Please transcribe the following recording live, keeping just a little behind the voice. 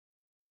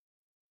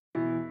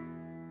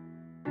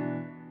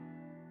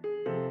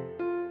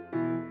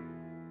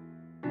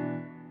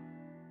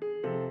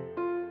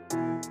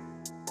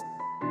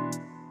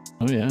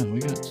Oh, yeah, we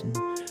got some.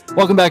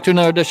 Welcome back to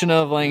another edition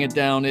of Laying It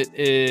Down. It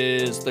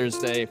is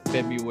Thursday,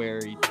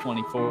 February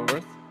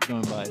 24th,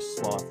 joined by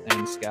Sloth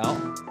and Scout.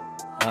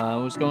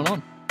 What's going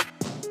on?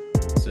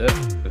 That's it.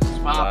 This is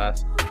my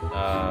last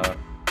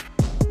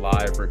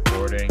live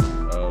recording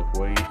of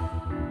Woody.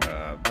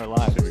 Our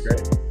lives. Should be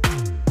great.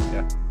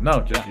 Yeah.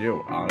 No, just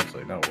you,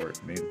 honestly. No, we'll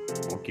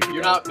keep it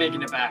You're going. not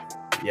making it back.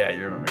 Yeah,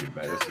 you're not making it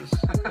back.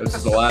 This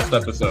is the last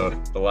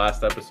episode. The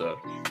last episode.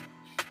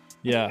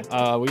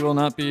 Yeah, we will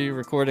not be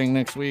recording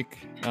next week.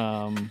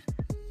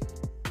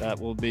 That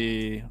will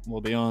be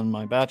on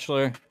my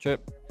bachelor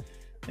trip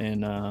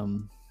in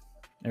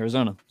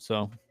Arizona.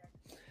 So,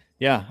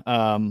 yeah,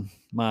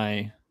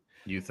 my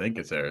You think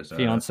it's Arizona?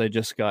 fiance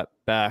just got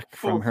back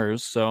from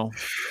hers, so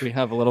we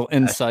have a little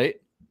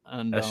insight.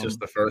 And That's just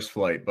the first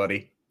flight,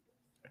 buddy.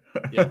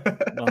 Yeah.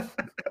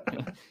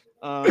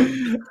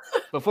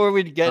 Before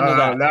we get into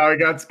that, now I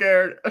got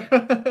scared.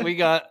 we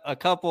got a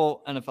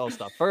couple NFL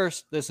stuff.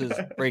 First, this is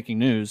breaking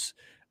news.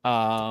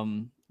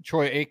 Troy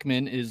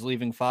Aikman is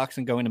leaving Fox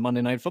and going to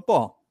Monday Night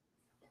Football.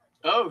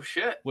 Oh,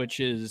 shit. Which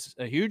is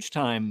a huge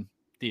time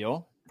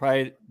deal.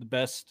 Probably the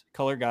best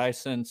color guy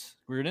since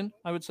Gruden,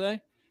 I would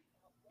say.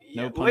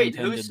 No pun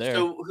intended there.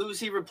 So who's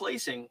he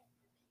replacing?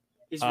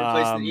 He's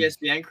replacing the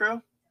ESPN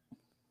crew?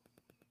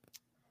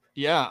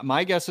 Yeah,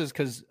 my guess is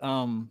because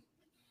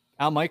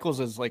Al Michaels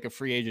is like a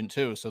free agent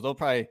too, so they'll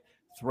probably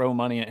throw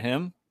money at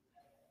him,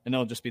 and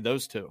it'll just be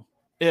those two.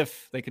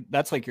 If they could,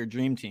 that's like your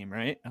dream team,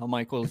 right? Al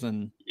Michaels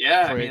and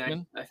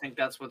I think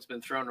that's what's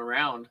been thrown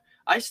around.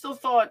 I still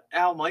thought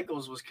Al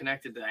Michaels was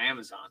connected to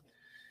Amazon.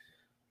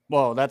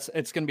 Well,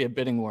 it's going to be a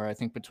bidding war, I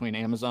think, between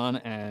Amazon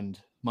and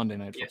Monday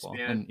Night Football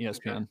and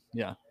ESPN. Okay.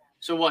 Yeah.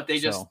 So what? They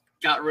just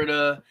got rid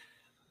of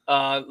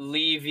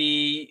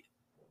Levy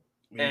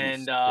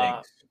and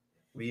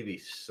Levy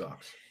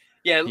sucks.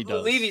 Yeah,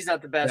 Levy's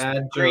not the best.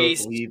 Bad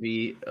joke,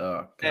 Levy.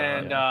 Oh,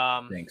 God.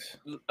 And thanks.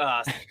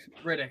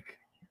 Riddick.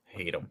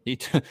 Hate him.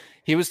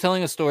 He was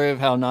telling a story of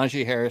how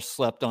Najee Harris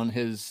slept on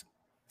his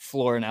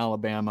floor in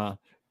Alabama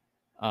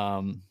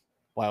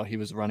while he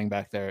was running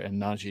back there, and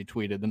Najee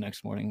tweeted the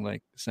next morning,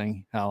 like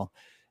saying how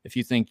if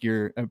you think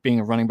you're being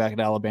a running back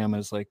at Alabama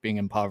is like being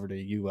in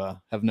poverty, you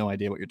have no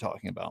idea what you're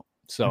talking about.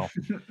 So,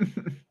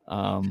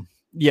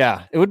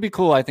 yeah, it would be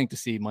cool, I think, to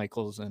see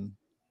Michaels and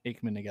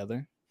Aikman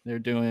together. They're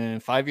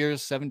doing 5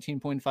 years,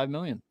 $17.5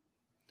 million.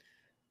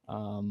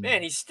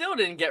 Man, he still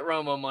didn't get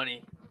Romo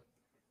money.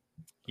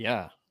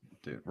 Yeah.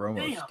 Dude,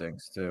 Romo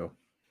stinks too.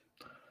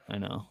 I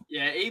know.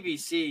 Yeah,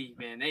 ABC,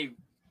 man,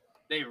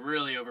 they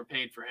really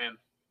overpaid for him.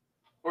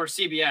 Or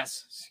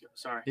CBS,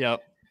 sorry.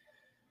 Yep.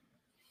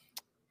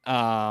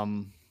 Yeah,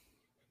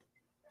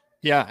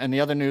 and the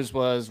other news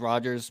was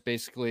Rodgers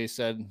basically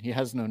said he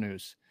has no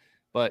news,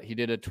 but he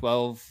did a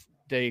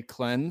 12-day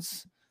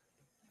cleanse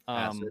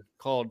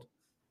called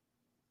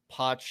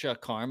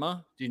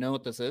Pachakarma. Do you know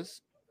what this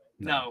is?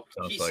 No,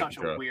 he's like such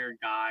a weird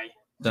guy.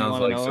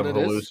 Sounds like some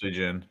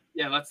hallucinogen.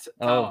 Yeah, let's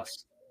tell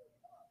us.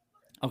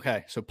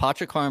 Okay, so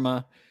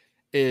Pachakarma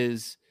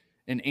is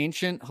an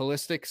ancient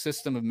holistic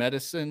system of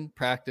medicine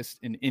practiced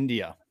in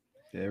India.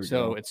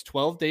 So it's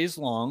 12 days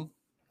long,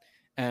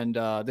 and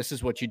this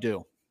is what you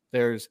do.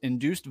 There's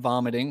induced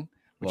vomiting,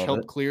 which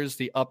clears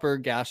the upper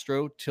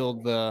gastro till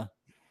the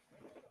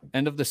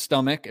end of the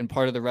stomach and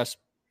part of the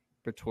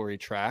respiratory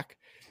tract.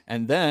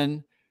 And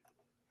then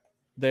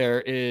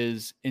there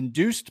is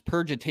induced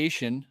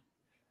purgitation,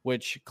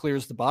 which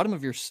clears the bottom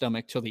of your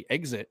stomach till the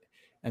exit.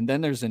 And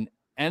then there's an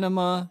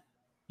enema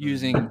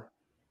using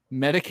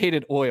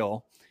medicated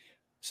oil.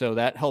 So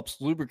that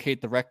helps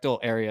lubricate the rectal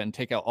area and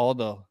take out all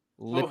the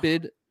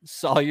lipid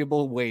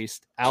soluble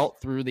waste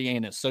out through the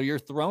anus. So you're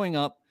throwing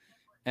up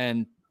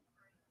and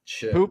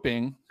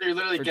pooping so you're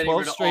literally for getting 12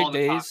 rid of straight all the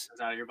days toxins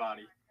out of your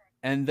body.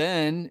 And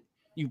then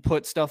you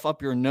put stuff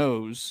up your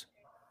nose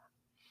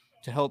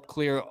to help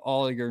clear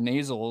all of your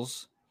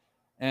nasals.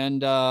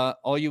 And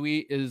all you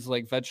eat is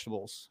like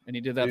vegetables. And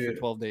he did that for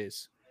 12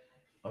 days.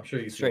 I'm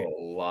sure you feel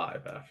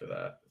alive after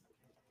that.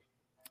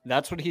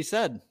 That's what he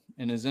said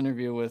in his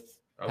interview with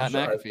Pat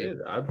McAfee.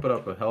 I put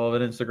up a hell of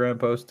an Instagram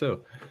post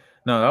too.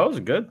 No, that was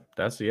good.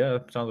 Sounds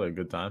like a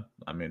good time.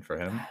 I mean, for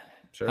him.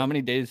 Sure. How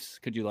many days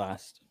could you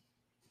last?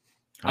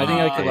 I think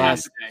I could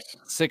last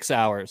 6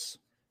 hours.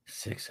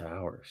 6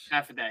 hours.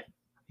 Half a day.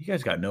 You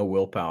guys got no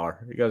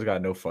willpower. You guys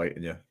got no fight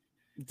in you.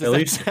 Does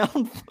that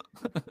sound?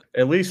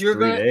 At least 3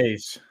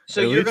 days.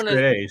 So you're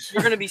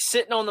gonna be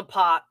sitting on the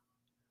pot,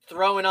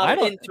 throwing up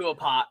into a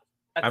pot.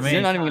 I mean,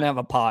 you're not even gonna have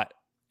a pot.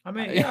 I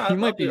mean, yeah, you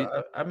might be.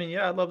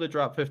 I'd love to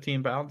drop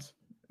 15 pounds.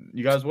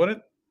 You guys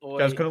wouldn't? You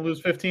guys couldn't lose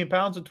 15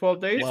 pounds in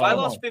 12 days? If I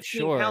lost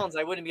 15 pounds,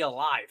 I wouldn't be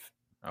alive.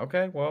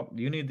 Okay, well,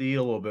 you need to eat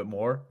a little bit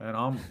more, and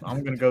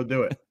I'm gonna go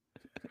do it.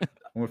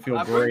 I'm gonna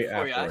feel great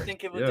after. I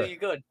think it would do you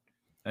good.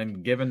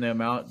 And given the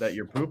amount that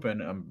you're pooping,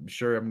 I'm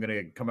sure I'm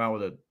gonna come out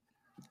with a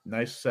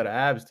nice set of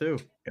abs too.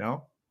 You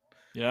know?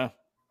 Yeah.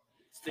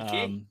 It's the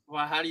key.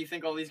 Well, how do you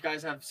think all these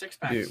guys have six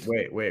packs? Dude,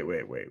 wait,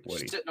 Woody.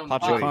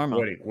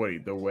 Pachakarma.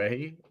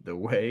 Woody. The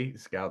way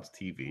Scouts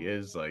TV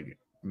is, like,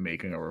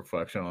 making a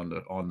reflection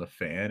on the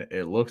fan,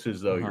 it looks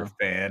as though your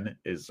fan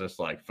is just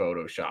like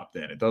photoshopped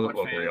in. It doesn't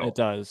look real. It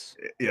does.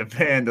 Your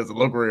fan doesn't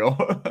look real.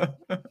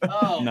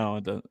 Oh no,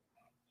 it doesn't.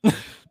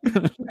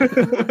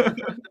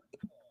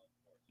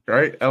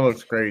 Right? That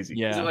looks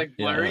crazy. Is it like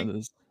blurry?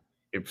 Yeah,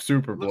 it's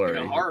super blurry.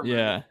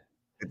 Yeah.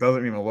 It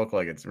doesn't even look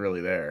like it's really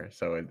there.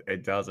 So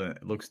it doesn't.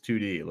 It looks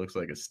 2D. It looks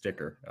like a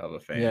sticker of a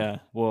fan. Yeah.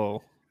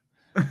 Whoa.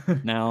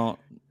 Now,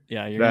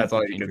 yeah, you're that's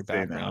all you your can say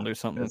background now. or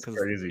something. That's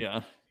crazy.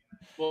 Yeah.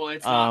 Well,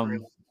 it's not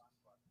real.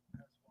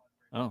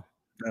 Oh.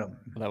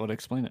 That would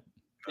explain it.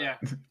 Yeah.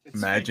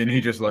 Imagine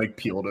he just like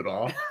peeled it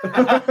off.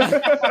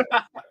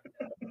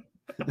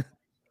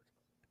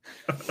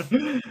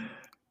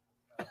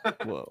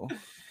 Whoa.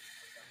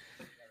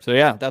 So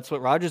yeah, that's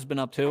what Roger's been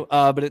up to.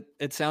 But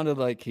it sounded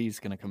like he's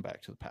gonna come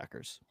back to the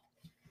Packers.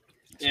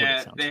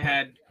 That's they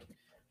had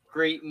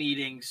great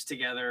meetings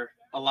together,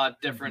 a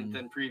lot different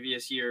than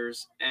previous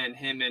years, and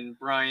him and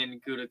Brian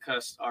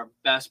Gutekunst are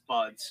best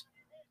buds.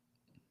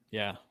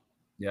 Yeah.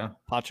 Yeah.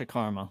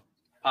 Pachakarma,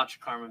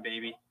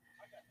 baby.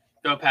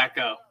 Go Pack,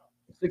 go.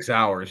 6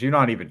 hours. You're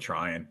not even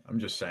trying. I'm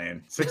just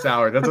saying. 6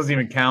 hours. That doesn't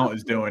even count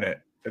as doing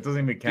it. It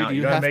doesn't even count. Dude,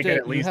 you gotta make it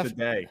at least a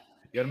day.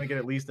 You gotta make it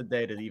at least a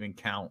day to even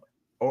count.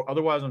 Or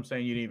otherwise, I'm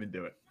saying you didn't even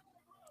do it.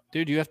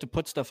 Dude, you have to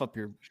put stuff up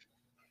your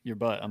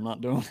butt. I'm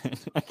not doing it.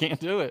 I can't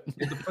do it.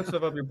 You have to put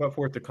stuff up your butt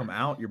for it to come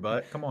out your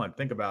butt. Come on,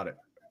 think about it.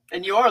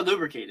 And you are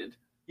lubricated.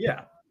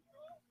 Yeah.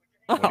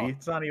 Oh.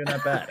 It's not even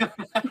that bad.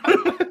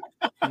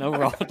 No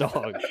raw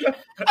dog.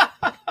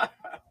 I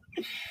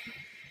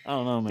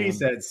don't know, man. He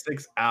said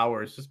 6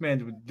 hours. This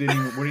man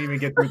wouldn't even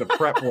get through the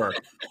prep work.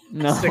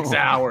 No. 6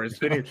 hours.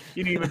 You didn't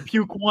even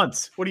puke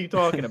once. What are you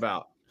talking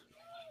about?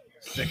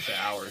 6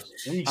 hours.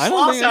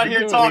 Sloth's out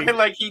here talking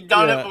like he'd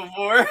done it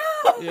before.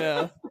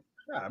 Yeah.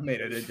 I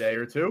made it a day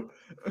or two.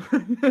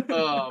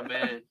 Oh,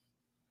 man.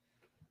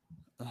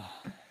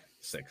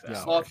 6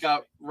 hours. Sloth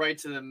got right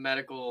to the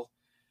medical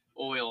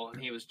oil,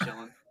 and he was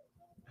chilling.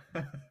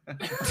 You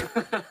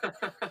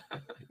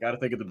got to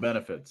think of the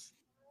benefits.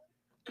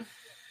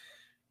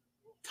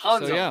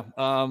 Tons of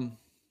them.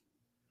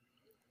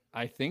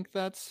 I think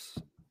that's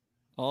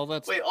all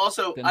that's. Wait,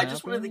 also, I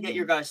just wanted to get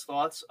your guys'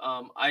 thoughts.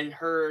 I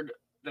heard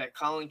that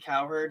Colin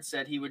Cowherd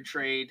said he would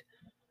trade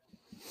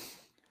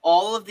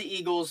all of the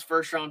Eagles'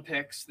 first-round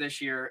picks this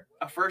year,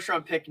 a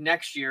first-round pick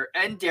next year,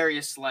 and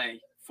Darius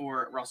Slay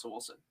for Russell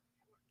Wilson.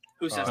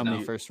 Who says how no?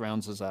 many first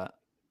rounds is that?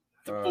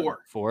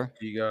 4.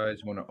 Do you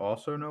guys want to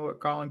also know what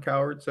Colin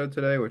Cowherd said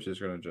today, which is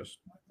going to just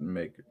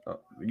make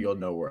you'll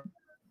know where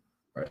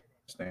I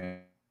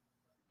stand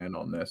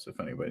on this if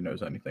anybody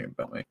knows anything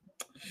about me.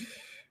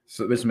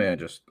 So this man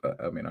just, I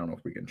don't know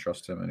if we can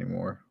trust him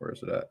anymore. Where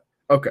is it at?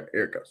 Okay,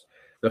 here it goes.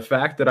 The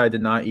fact that I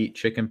did not eat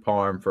chicken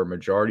parm for a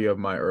majority of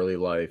my early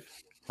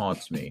life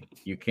haunts me.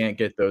 You can't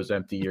get those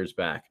empty years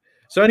back.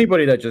 So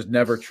anybody that just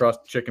never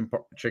trusts chicken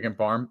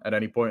parm at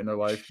any point in their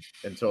life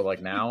until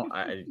like now,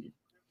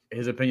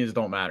 his opinions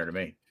don't matter to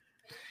me.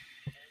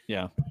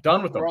 Yeah.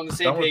 Done with them. We're on the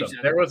same page.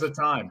 There was a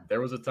time,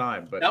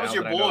 but that was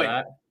your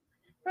boy.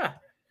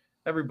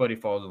 Everybody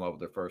falls in love with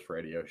their first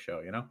radio show,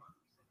 you know?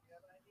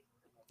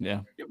 Yeah.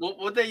 What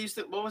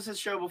was his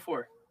show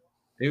before?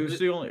 It was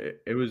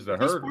the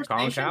Herd,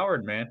 Colin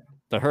Cowherd, man.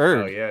 The Herd.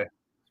 Oh yeah.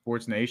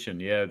 Sports Nation.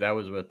 Yeah, that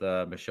was with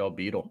Michelle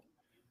Beadle.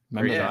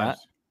 Remember that?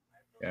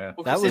 Yeah.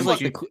 That was like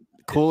the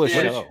coolest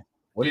show.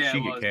 What did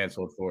she get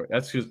canceled for?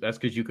 That's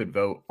because you could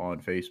vote on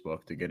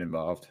Facebook to get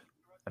involved.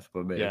 That's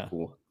what made it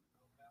cool.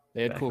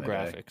 They had cool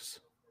graphics.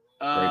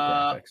 Great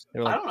graphics.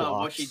 I don't know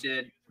what she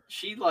did.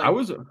 She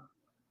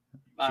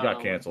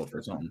got canceled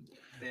for something.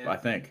 Yeah. I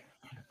think.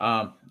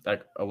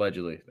 That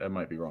allegedly. That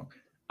might be wrong.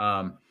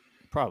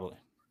 Probably.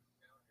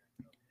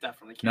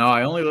 Definitely. No,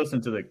 I only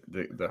listened to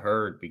the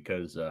Herd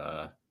because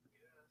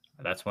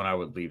that's when I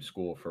would leave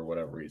school for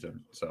whatever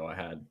reason. So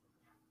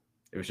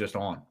it was just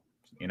on,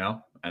 you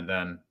know? And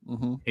then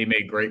he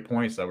made great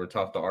points that were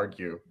tough to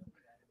argue.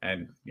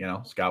 And, you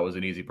know, Scott was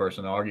an easy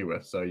person to argue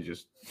with. So you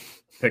just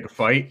pick a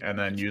fight and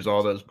then use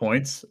all those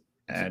points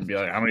and be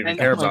like, I don't even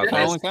care about this.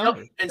 I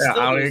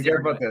don't even care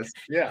about this.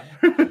 Yeah.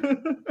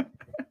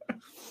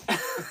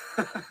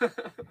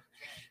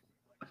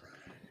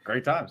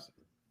 Great times.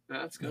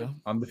 That's good. Yeah.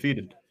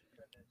 Undefeated.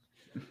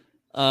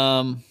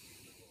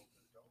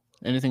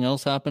 Anything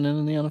else happening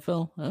in the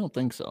NFL? I don't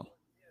think so.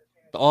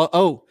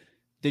 Oh,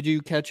 did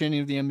you catch any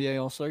of the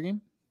NBA All-Star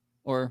game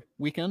or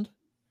weekend?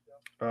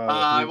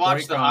 I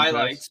watched the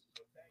highlights.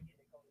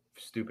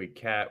 Stupid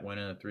cat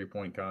winning a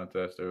 3-point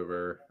contest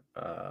over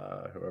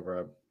whoever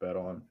I bet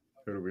on.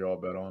 Who did we all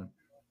bet on?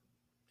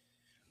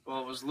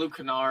 Well, it was Luke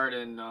Kennard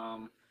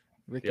and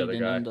Ricky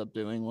didn't end up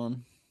doing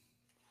one.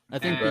 I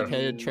think BK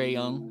had Trae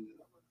Young.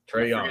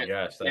 Trae Young,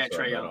 yes. That's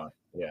Trae Young.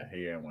 Yeah, he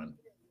didn't win.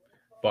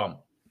 Bum.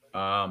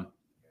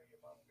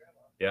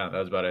 Yeah, that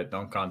was about it.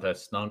 Dunk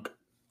contest stunk.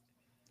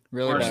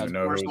 Really bad.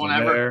 Know worst who one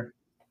was in ever.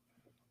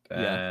 There.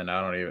 And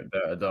I don't even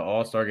the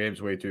All-Star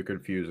game's way too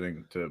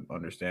confusing to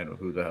understand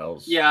who the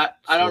hell's. Yeah,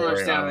 I don't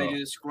understand how they do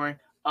the scoring.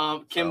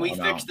 Can we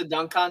fix the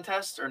dunk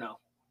contest or no?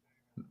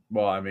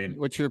 Well, I mean,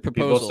 What's your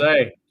people proposal?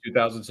 say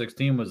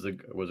 2016 was a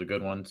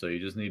good one, so you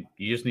just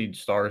need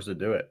stars to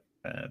do it,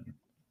 and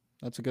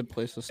That's a good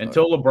place to start.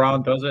 until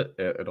LeBron does it,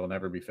 it'll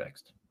never be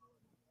fixed.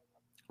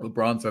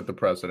 LeBron set the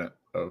precedent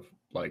of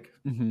like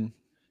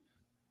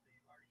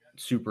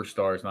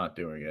superstars not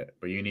doing it,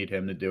 but you need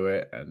him to do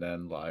it, and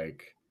then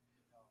like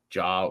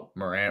Ja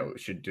Morant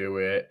should do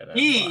it. And then,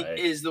 he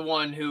is the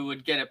one who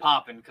would get it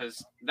popping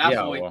because that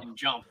boy can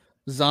jump.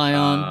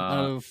 Zion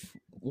of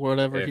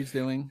whatever he's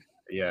doing.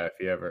 Yeah,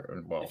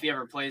 if he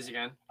ever plays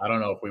again. I don't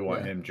know if we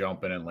want him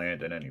jumping and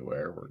landing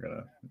anywhere.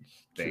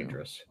 It's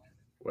dangerous.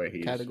 The way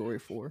he's Category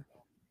 4.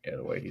 Yeah,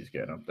 the way he's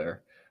getting up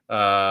there.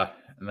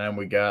 And then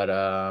we got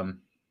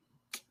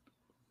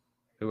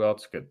who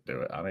else could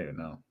do it? I don't even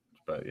know.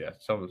 But yeah,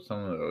 some of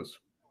those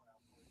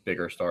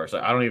bigger stars.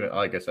 I don't even,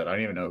 like I said, I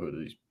don't even know who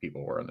these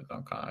people were in the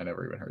dunk contest. I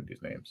never even heard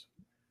these names.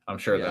 I'm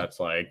sure that's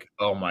like,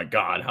 oh my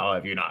God, how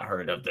have you not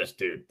heard of this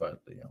dude?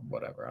 But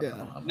whatever.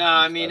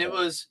 I mean,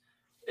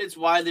 it's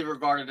widely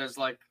regarded as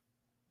like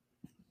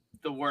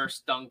the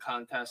worst dunk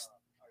contest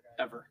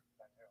ever.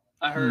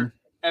 I heard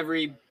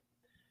every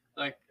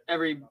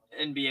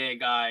NBA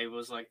guy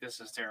was like, this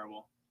is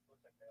terrible.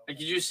 Like,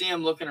 did you see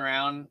him looking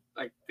around?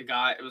 Like the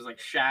guy, it was like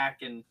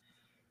Shaq and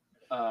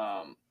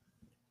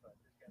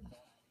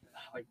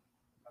like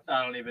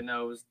I don't even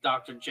know, it was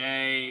Dr.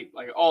 J,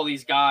 like all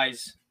these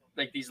guys,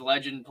 like these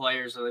legend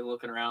players, are they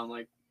looking around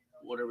like,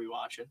 what are we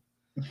watching?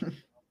 Yeah,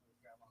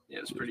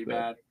 it was pretty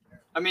bad.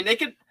 I mean, they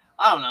could,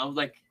 I don't know,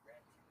 like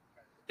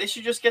they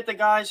should just get the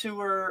guys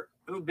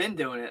who've been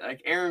doing it.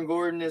 Like Aaron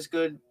Gordon is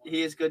good.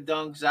 He has good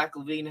dunks. Zach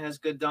LaVine has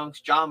good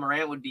dunks. Ja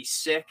Morant would be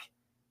sick.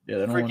 Yeah,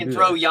 they don't freaking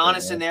throw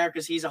Giannis in there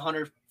because he's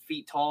 100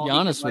 feet tall.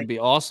 Giannis would be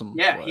awesome.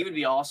 Yeah, he would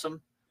be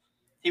awesome.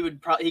 He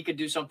could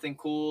do something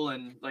cool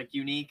and like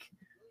unique.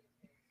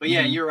 But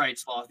yeah, you're right,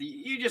 Sloth.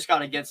 You just got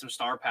to get some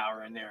star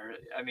power in there.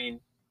 I mean,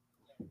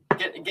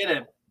 get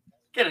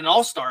an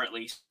all-star at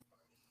least.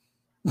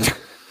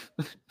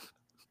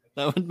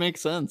 That would make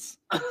sense.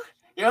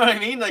 You know what I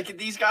mean? Like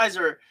these guys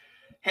are,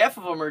 half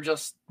of them are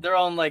just, they're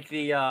on like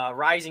the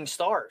rising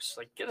stars.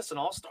 Like get us an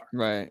all-star.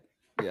 Right.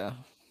 Yeah.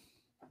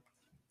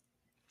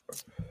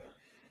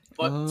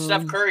 But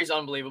Steph Curry's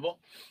unbelievable.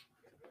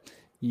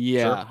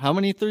 Yeah. Sure. How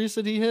many threes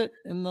did he hit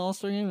in the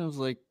All-Star game? It was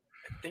like,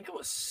 I think it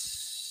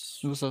was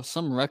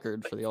some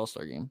record for the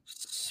All-Star game.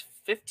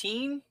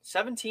 15,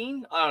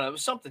 17. I don't know. It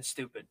was something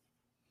stupid.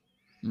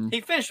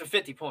 He finished with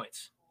 50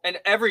 points, and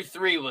every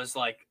three was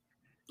like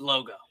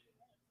logo.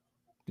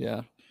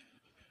 Yeah.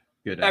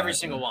 Good. Every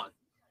single one.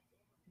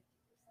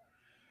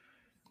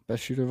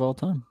 Best shooter of all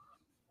time.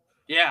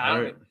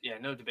 Yeah.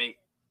 No debate.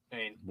 I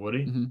mean,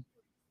 Woody,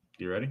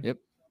 you ready? Yep.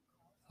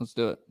 Let's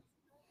do it.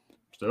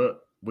 Let's do it.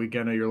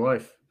 Weekend of your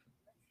life.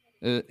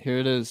 Here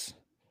it is.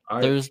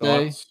 Right,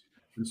 Thursday thoughts,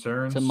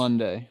 concerns to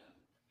Monday.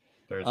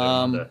 Thursday to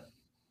Monday.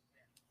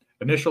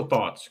 Initial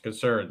thoughts,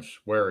 concerns,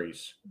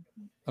 worries.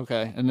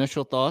 Okay.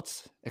 Initial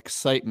thoughts,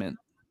 excitement.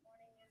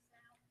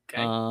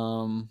 Okay.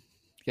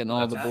 Getting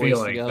all the boys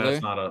feeling. together.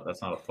 That's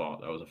not a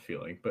thought. That was a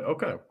feeling. But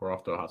okay, we're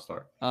off to a hot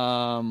start.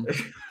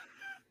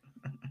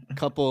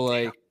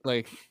 Couple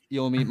like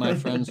you'll meet my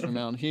friends from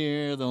out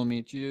here. They'll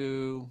meet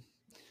you.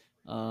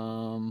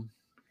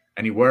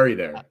 Any worry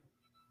there?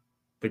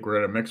 Think we're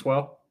gonna mix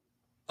well?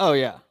 Oh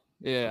yeah.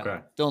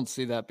 Okay. Don't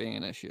see that being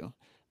an issue.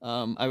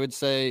 I would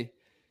say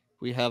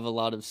we have a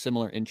lot of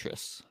similar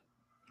interests.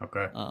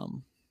 Okay.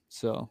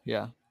 So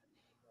yeah,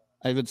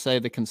 I would say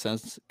the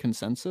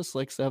consensus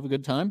likes to have a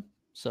good time.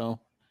 So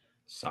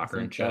soccer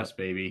and chess,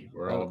 baby.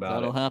 We're all about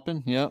that'll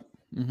happen. Yep.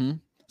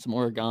 Some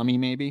origami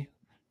maybe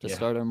to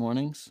start our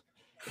mornings.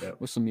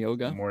 Yep. With some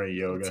yoga. Morning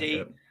yoga. Tea.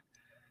 Yep.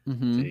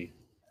 Tea.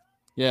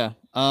 Yeah.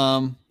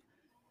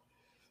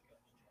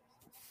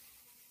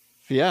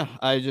 Yeah.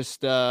 I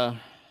just not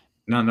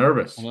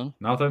nervous.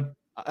 Nothing.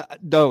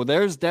 No,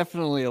 there's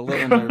definitely a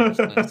little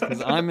nervousness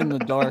because I'm in the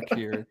dark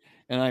here,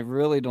 and I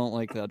really don't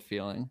like that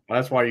feeling.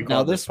 That's why you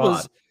call this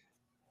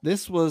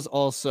was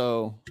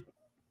also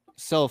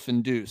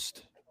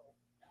self-induced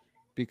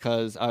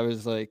because I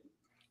was like,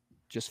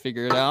 just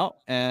figure it out,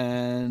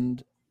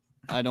 and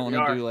I don't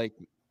want to do like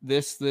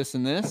this,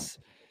 and this,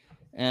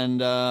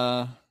 and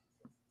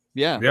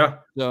yeah.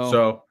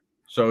 So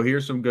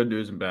here's some good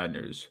news and bad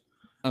news.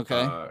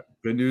 Okay.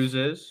 Good news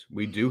is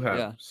we do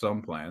have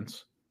some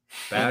plans.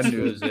 Bad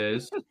news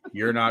is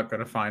you're not going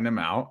to find them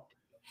out.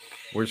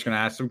 We're just going to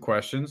ask some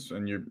questions,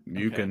 and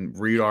you can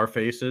read our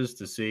faces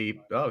to see,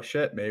 oh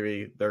shit,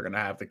 maybe they're going to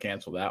have to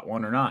cancel that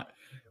one or not.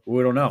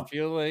 We don't know. I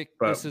feel like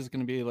this is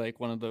going to be like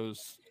one of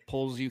those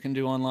polls you can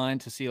do online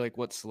to see like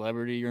what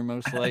celebrity you're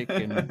most like.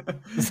 And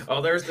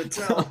there's the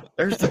tell.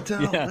 There's the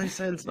tell. Yeah. I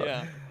said so.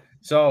 Yeah.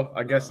 So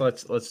I guess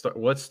let's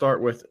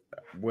start with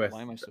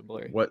why am I so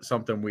blurry? What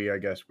something we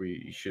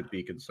should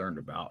be concerned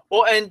about.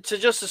 Well, and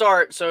to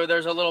start, so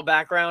there's a little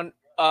background.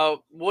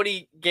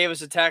 Woody gave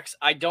us a text.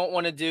 I don't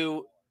want to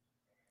do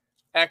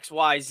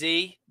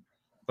XYZ.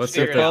 Let's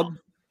see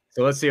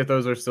if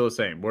those are still the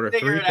same. What are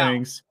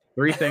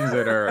three things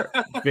that are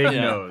big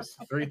no's?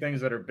 3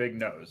 things that are big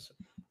no's.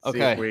 See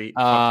if we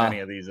fuck any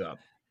of these up.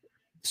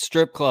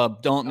 Strip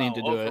club, don't need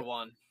to do 0 it. for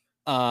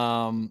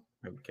 1.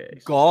 Okay.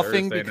 So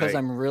Golfing Thursday because night.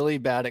 I'm really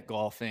bad at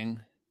golfing.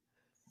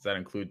 Does that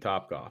include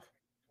Top Golf?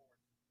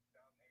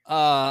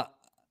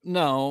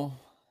 No,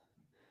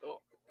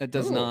 it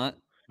does Ooh, not.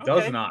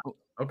 Does Okay. not.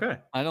 Okay.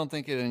 I don't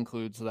think it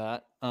includes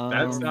that.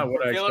 That's not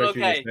what We're I feeling expected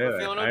you to okay. say. We're there.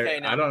 feeling okay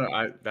now. I don't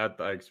know.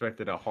 I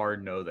expected a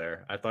hard no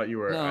there. I thought you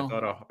were.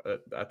 No.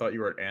 I thought you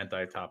were an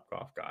anti-Top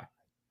Golf guy.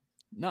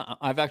 No,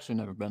 I've actually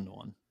never been to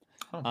one.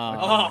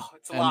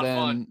 It's a lot of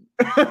fun.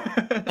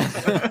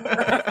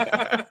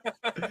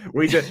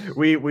 we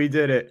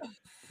did it.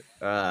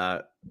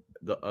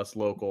 Us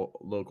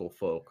local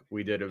folk.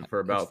 We did it for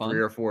about 3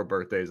 or 4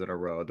 birthdays in a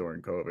row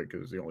during COVID because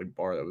it was the only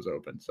bar that was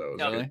open. So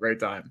it was a great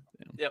time.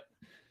 Yep.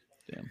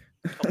 Damn.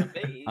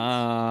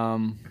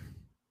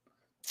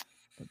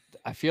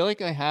 I feel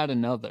like I had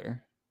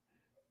another.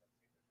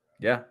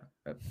 Yeah.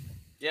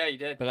 Yeah, you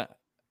did. But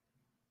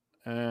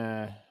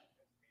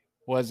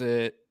was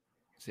it?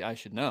 See, I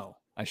should know.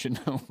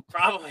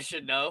 Probably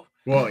should know.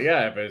 Well,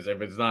 yeah. If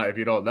it's not, if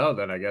you don't know,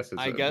 then I guess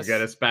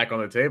get us back on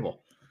the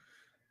table.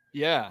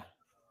 Yeah.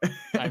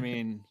 I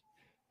mean.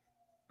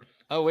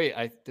 Oh wait,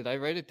 did I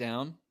write it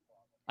down?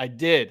 I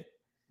did.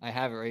 I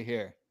have it right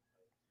here.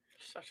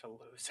 You're such a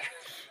loser.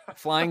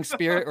 Flying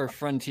Spirit or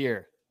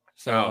Frontier.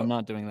 So I'm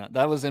not doing that.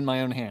 That was in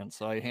my own hands,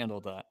 so I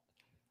handled that.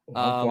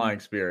 Well, I'm Flying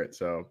Spirit,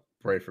 so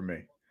pray for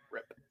me.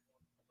 Rip.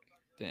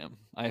 Damn.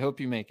 I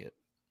hope you make it.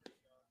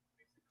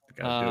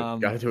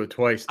 Gotta do it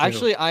twice. Too.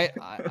 Actually, I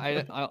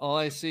all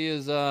I see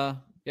is I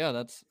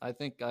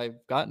think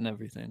I've gotten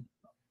everything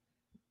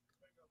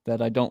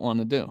that I don't want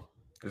to do.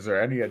 Is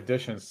there any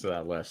additions to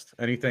that list?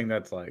 Anything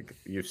that's like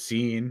you've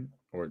seen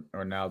or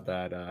now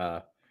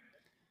that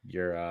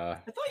your I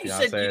thought you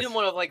said you didn't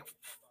want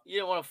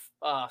to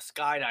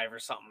skydive or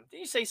something. Did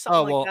you say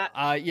something like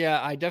that?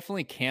 Yeah, I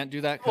definitely can't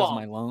do that because of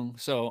my lung.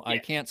 So I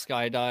can't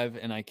skydive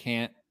and I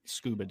can't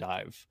scuba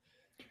dive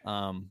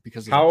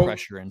because of the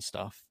pressure and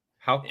stuff.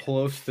 How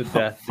close to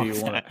death do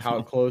you want?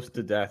 How close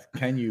to death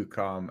can you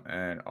come,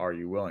 and are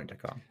you willing to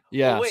come?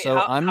 Yeah, well, wait, so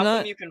I'm how not.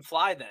 Come you can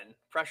fly then.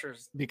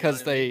 Pressure's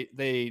because they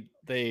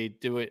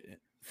do it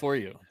for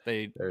you.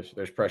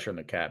 There's pressure in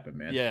the cabin,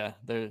 man. Yeah,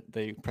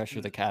 they pressure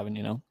the cabin.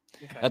 You know,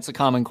 that's a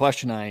common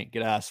question I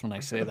get asked when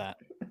I say that.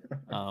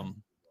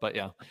 But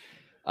yeah,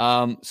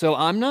 so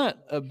I'm not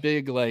a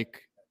big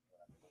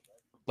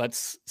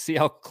let's see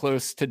how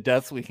close to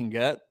death we can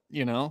get.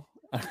 You know,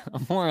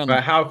 I'm more on.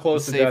 But how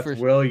close to death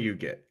will you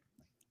get?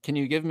 Can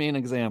you give me an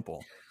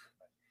example?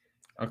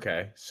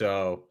 Okay,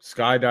 so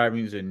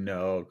skydiving is a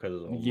no because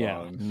of the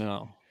lungs.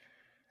 No.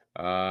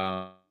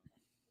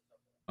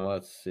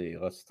 Let's see.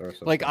 Let's throw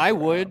some. Like I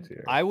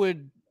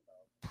would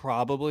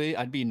probably.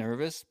 I'd be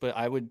nervous, but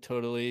I would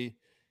totally.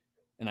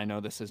 And I know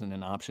this isn't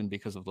an option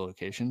because of the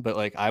location, but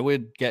I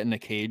would get in a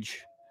cage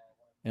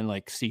and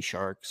see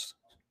sharks.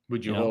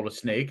 Would you hold a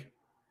snake?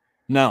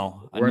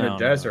 No, we're in a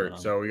desert,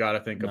 so we got to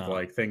think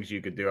of things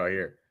you could do out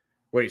here.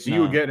 Wait, so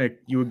you would get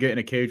in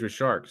a cage with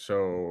sharks.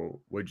 So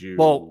would you?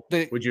 Well,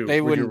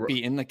 they wouldn't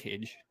be in the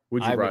cage.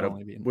 Would you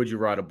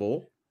ride a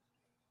bull?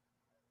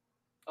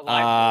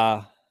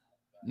 Nah.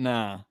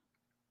 Nah.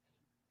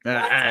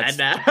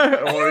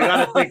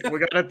 Well, we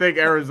gotta think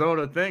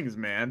Arizona things,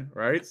 man.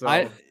 Right? So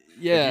if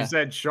you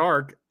said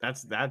shark,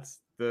 that's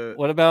the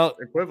what about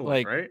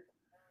equivalent, right?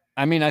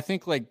 I mean, I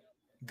think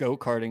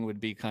go-karting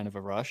would be kind of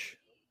a rush.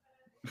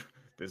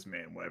 This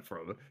man went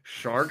from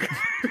shark.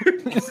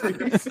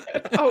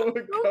 I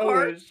would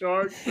go with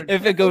shark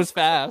if it goes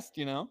fast,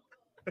 you know.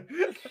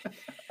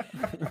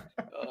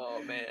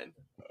 Oh man.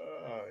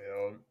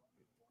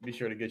 Be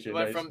sure to get you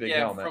a nice big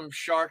helmet. From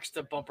sharks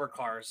to bumper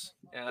cars.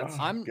 Yeah,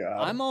 I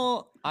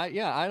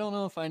don't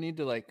know if I need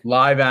to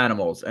live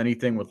animals.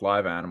 Anything with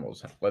live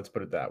animals. Let's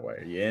put it that way.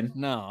 Are you in?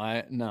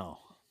 No.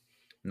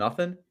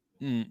 Nothing?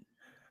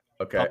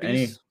 Okay.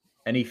 Puppies?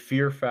 Any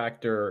fear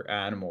factor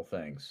animal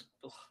things?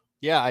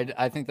 Yeah,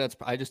 I think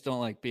I just don't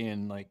like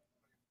being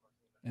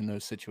in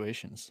those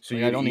situations. So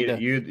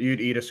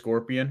you'd eat a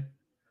scorpion?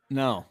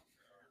 No.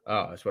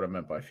 Oh, that's what I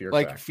meant by fear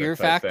factor. Fear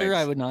factor,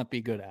 I would not be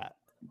good at.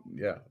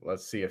 Yeah,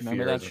 let's see if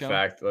fear is a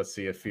fact. Let's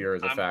see if fear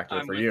is a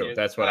factor for you.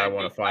 That's what I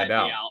want to find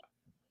out.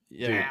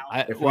 Yeah,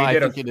 I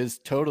think it is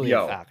totally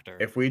a factor.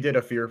 If we did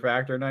a fear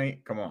factor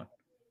night, come on.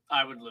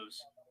 I would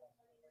lose.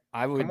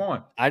 I would. Come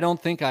on. I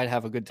don't think I'd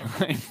have a good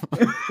time.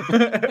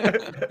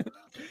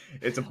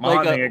 It's a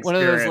bonding experience. One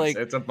of those,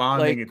 it's a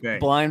bonding thing.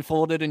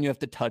 Blindfolded and you have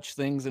to touch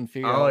things and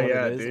figure out what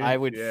it is. Dude. I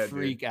would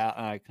freak out.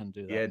 I couldn't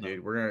do that. Yeah,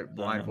 dude. We're gonna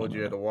blindfold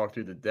you to walk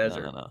through the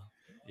desert. No.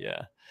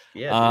 Yeah.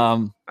 Yeah.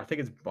 I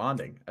think it's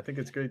bonding. I think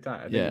it's a good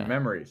time. I think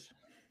memories.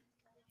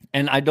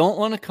 And I don't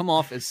want to come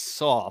off as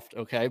soft,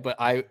 okay? But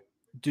I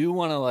do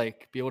want to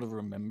be able to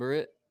remember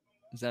it.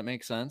 Does that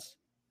make sense?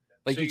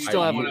 So you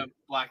still have a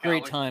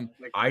great time.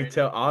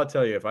 I'll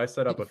tell you, if I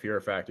set up a fear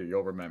factor,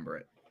 you'll remember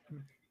it.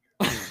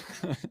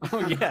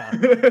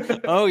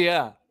 Oh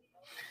yeah.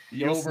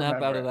 You'll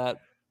snap out of that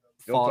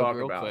fog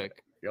real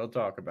quick. You'll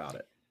talk about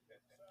it.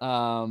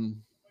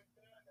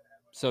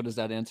 So does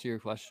that answer your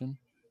question?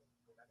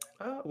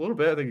 A little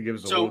bit. I think it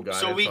gives a little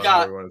guidance. So we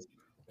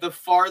the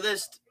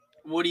farthest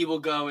Woody will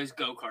go is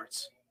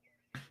go-karts.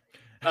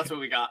 That's what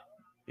we got.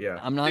 Yeah.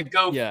 I'm not.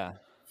 Go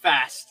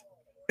fast.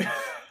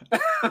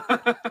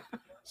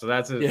 So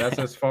that's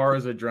as far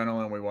as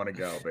adrenaline we want to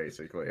go,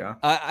 basically, huh?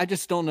 I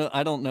just don't know.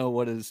 I don't know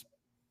what's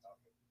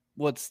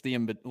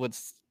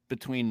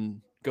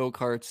between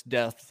go-karts,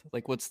 death.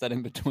 Like, what's that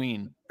in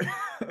between?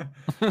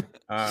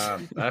 I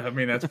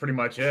mean, that's pretty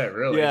much it,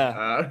 really.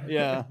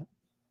 Yeah.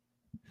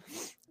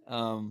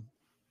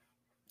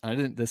 I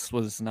didn't. This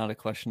was not a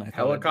question I thought.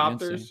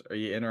 Helicopters? Are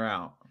you in or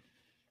out?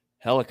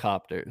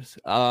 Helicopters.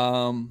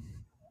 I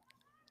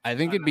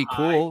think it'd be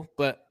cool,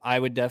 but I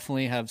would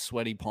definitely have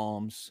sweaty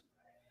palms.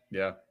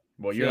 Yeah.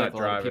 Well, you're not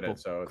driving it,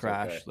 so it's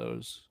crash okay.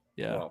 those.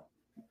 Yeah. Well,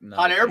 no,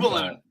 hot air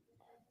balloon.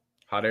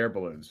 Hot air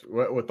balloons.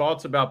 What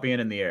thoughts about being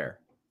in the air?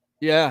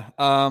 Yeah.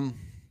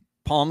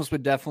 Palms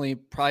would definitely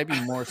probably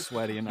be more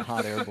sweaty in a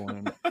hot air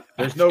balloon.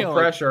 There's no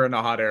pressure in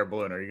a hot air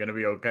balloon. Are you going to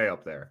be okay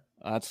up there?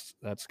 That's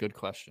a good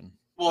question.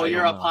 Well,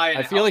 you're up high.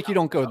 I feel like you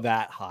don't go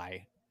that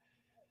high.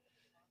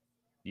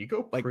 You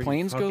go like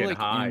planes go like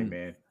high,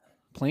 man.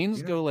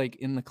 Planes go like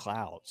in the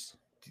clouds.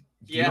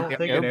 You don't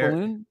think an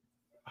balloon?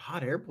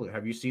 Hot air balloon.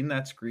 Have you seen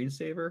that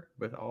screensaver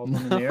with all of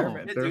them in the air?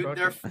 Man?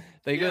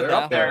 They go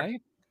up there. High?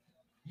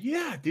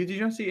 Yeah, dude. Did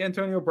you not see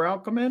Antonio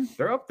Brown come in?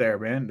 They're up there,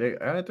 man.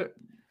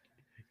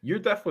 You're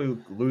definitely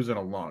losing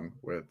a lung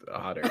with a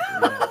hot air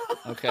balloon.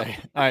 Okay.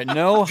 All right.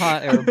 No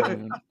hot air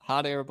balloon.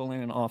 Hot air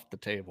balloon off the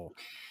table.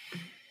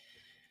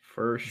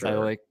 For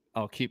sure.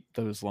 I'll keep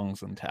those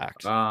lungs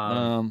intact.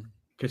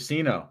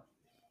 Casino.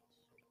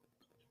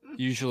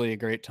 Usually a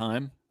great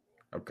time.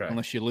 Okay.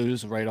 Unless you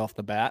lose right off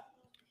the bat.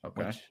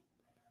 Okay.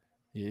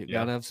 You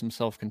gotta have some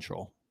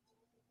self-control.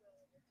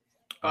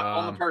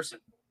 On the person.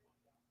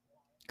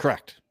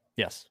 Correct.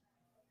 Yes.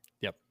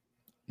 Yep.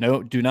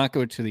 No, do not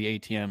go to the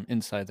ATM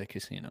inside the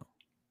casino.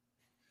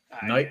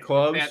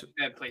 Nightclubs.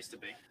 Bad place to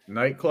be.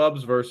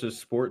 Nightclubs versus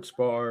sports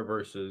bar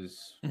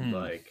versus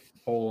like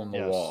hole in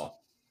the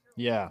wall.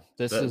 Yeah,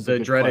 this is the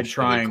dreaded question.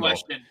 triangle.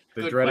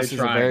 The dreaded this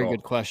triangle. Is a very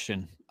good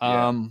question.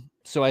 Yeah.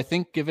 So I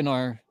think given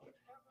our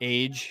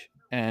age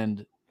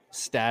and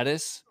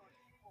status,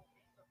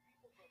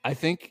 I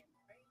think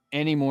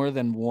any more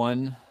than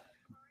one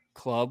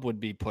club would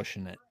be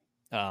pushing it.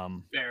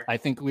 I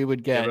think we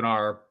would get given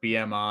our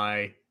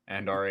BMI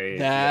and our age,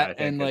 that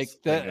and like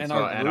that and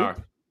our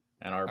group.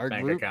 And our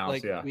bank group,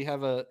 accounts, we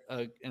have a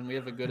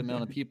good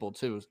amount of people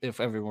too, if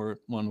everyone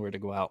were to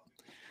go out.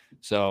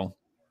 So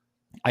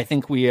I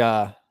think we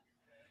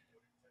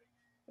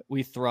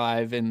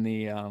thrive in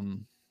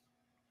the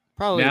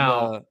probably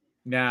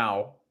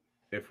now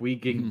if we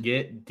can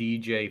get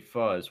DJ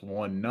Fuzz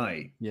one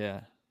night. Yeah.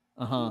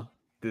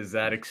 Does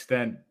that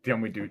extend? Can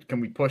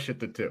we push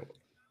it to 2?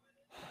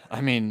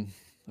 I mean,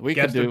 we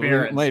might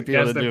be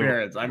able to do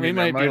it. We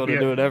might be able to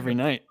do it every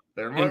night.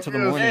 Into the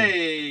morning.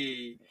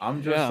 Hey.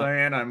 I'm just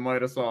saying I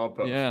might have saw a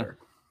poster.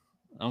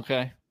 Yeah.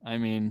 Okay. I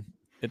mean,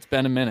 it's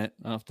been a minute.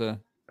 I'll have to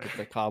get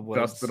the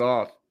cobwebs. Dust it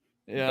off.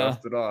 Yeah.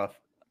 Dust it off.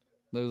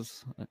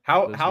 Those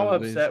how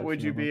upset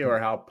would you be or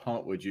how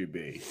pumped would you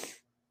be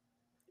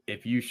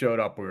if you showed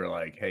up, we were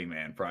like, hey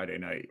man, Friday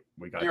night,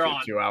 we got you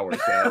a 2-hour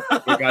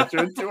set. We got you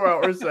a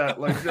 2-hour set.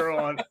 Like you're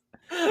on.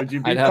 Would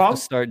you be I'd pumped? have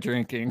to start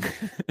drinking.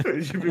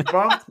 Would you be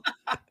pumped?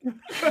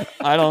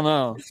 I don't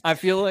know. I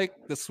feel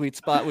like the sweet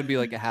spot would be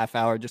like a half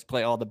hour. Just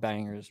play all the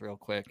bangers real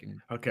quick. And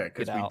okay,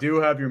 because we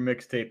do have your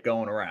mixtape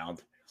going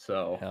around.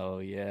 So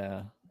hell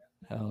yeah.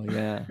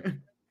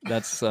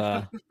 That's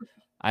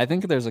I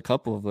think there's a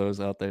couple of those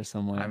out there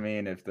somewhere. I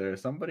mean, if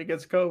there's somebody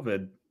gets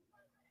COVID,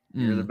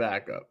 you're the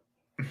backup.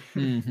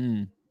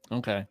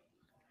 Okay.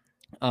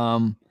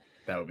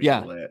 That would be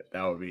lit.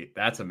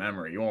 That's a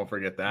memory. You won't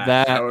forget that.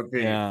 That would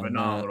be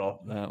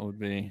phenomenal. That would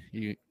be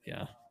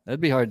that'd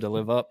be hard to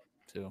live up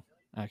to,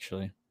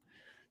 actually.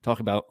 Talk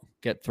about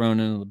get thrown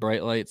into the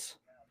bright lights.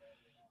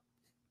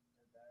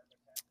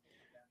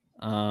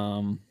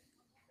 So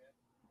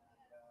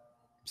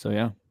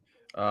yeah.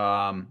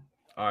 All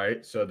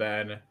right. So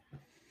then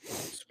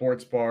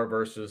sports bar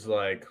versus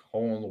like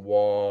hole in the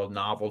wall,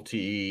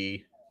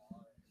 novelty,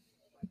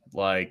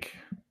 like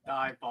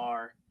dive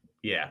bar.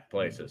 Yeah,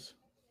 places.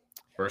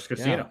 Versus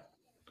casino.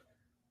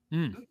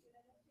 Yeah.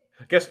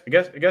 I guess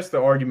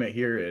the argument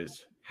here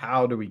is,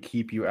 how do we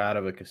keep you out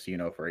of a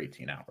casino for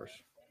 18 hours?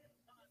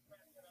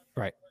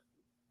 Right.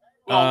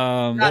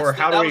 Well,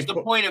 that was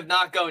the point of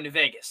not going to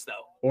Vegas,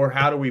 though. Or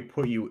how do we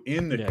put you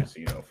in the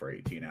casino for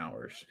 18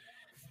 hours?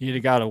 You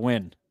got to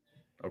win.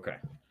 Okay.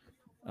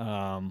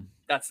 That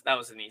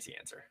was an easy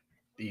answer.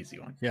 Easy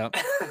one. Yep.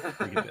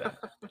 We can do that.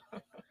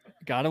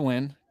 Got to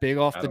win. Big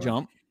off the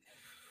jump.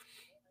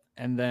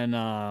 And then,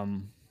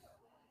 God.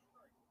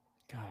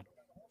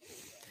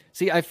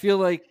 See, I feel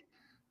like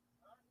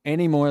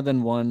any more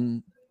than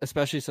one,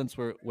 especially since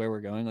where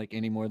we're going, like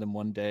any more than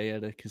one day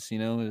at a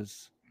casino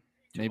is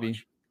too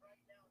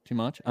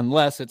much.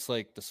 Unless it's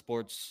like the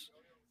sports.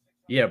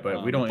 Yeah,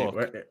 but we don't need,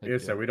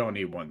 we don't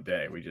need one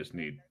day. We just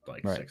need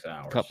like 6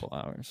 hours. A couple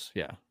hours.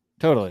 Yeah,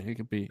 totally. It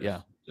could be,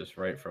 just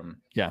right from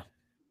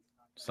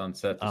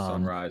sunset to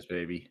sunrise,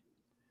 baby.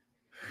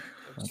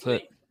 That's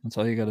Sweet. it. That's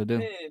all you got to do.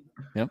 Man.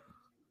 Yep.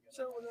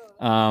 So,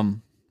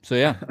 So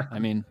yeah, I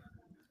mean,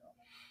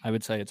 I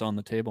would say it's on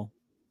the table.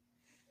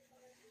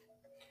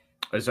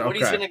 It's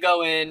Woody's okay. gonna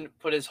go in,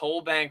 put his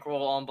whole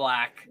bankroll on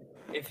black.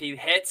 If he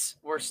hits,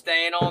 we're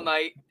staying all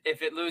night.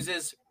 If it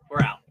loses,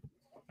 we're out.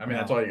 I mean,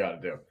 that's all you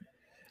got to do.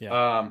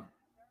 Yeah.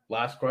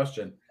 Last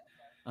question.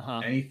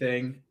 Uh-huh.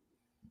 Anything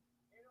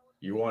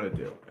you want to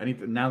do?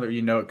 Anything now that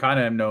you know, kind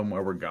of know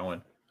where we're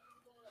going?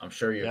 I'm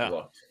sure you've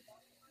looked.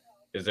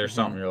 Is there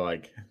something you're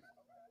like?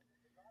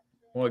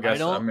 Well, I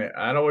guess I mean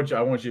I don't want you.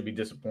 I want you to be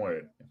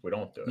disappointed if we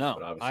don't do it. No,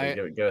 but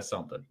obviously, get us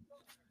something.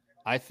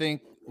 I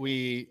think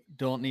we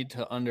don't need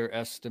to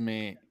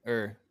underestimate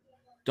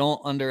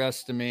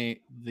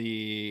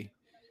the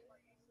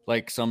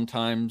like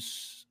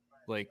sometimes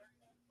like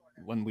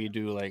when we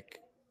do like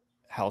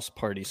house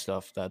party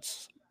stuff,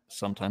 that's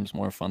sometimes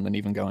more fun than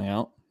even going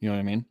out. You know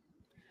what I mean?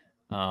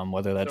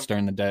 Whether that's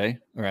during the day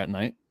or at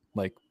night,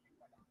 like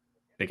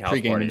big house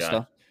pre-game party and guy.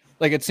 stuff.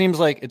 Like it seems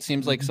like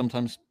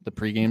sometimes the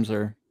pre-games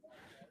are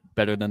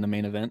better than the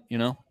main event, you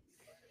know?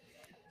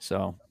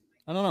 So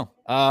I don't know.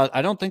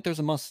 I don't think there's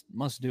a must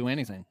do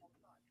anything.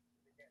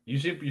 You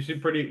seem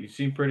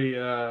pretty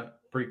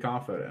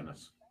confident in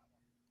us.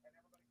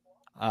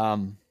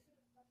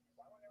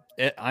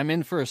 I'm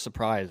in for a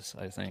surprise,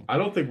 I think. I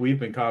don't think we've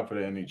been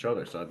confident in each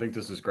other, so I think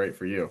this is great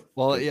for you.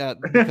 Well, yeah,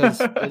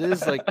 because it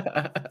is like,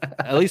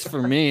 at least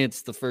for me,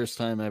 it's the first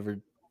time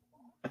ever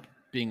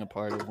being a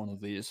part of one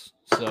of these.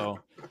 So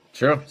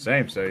true,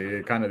 same. So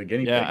you're kind of the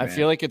guinea pig. Yeah, I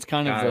feel like it's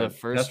kind of the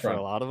first that's for right.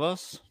 a lot of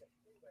us.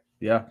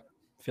 Yeah,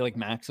 I feel like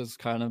Max has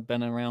kind of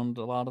been around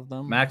a lot of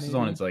them. Max is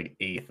on his like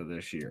 8th of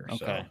this year.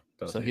 Okay,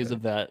 so he's a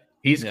vet.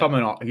 He's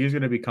coming off. He's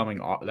going to be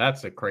coming off.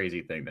 That's a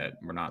crazy thing that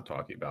we're not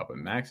talking about. But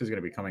Max is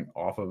going to be coming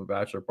off of a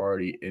bachelor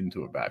party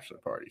into a bachelor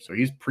party. So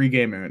he's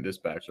pre-gaming at this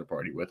bachelor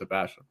party with a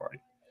bachelor party.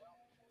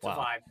 Wow. It's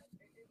a vibe.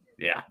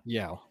 Yeah.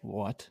 Yeah.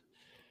 What?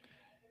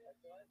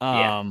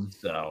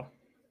 So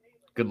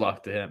good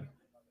luck to him.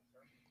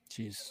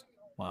 Jeez.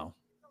 Wow.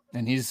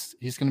 And he's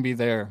going to be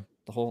there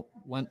the whole.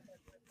 When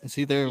is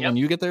he there? Yep. When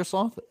you get there,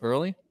 Sloth?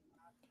 Early?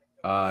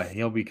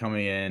 He'll be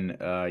coming in.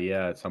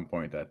 At some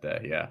point that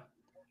day. Yeah.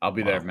 I'll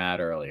be there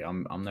mad early.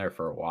 I'm there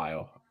for a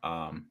while.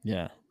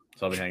 Yeah.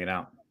 So I'll be hanging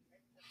out.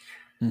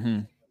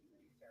 Mm-hmm.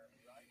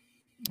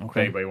 Okay. If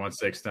anybody wants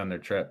to extend their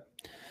trip,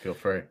 feel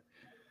free.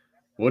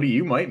 What do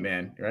you might,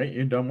 man? Right?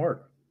 You're done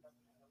work.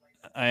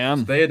 I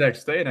am. Stay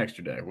an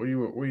extra day. What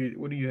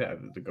do you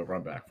have to go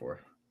run back for?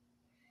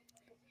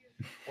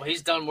 Well,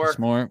 he's done work. It's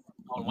more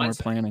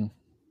planning.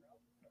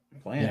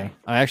 Yeah.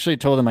 I actually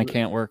told him I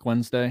can't work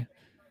Wednesday.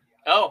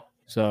 Oh.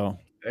 So.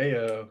 Hey,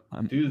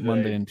 Tuesday,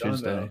 Monday and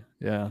Tuesday.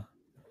 Yeah.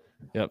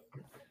 Yep.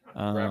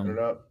 Wrapping it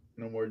up.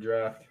 No more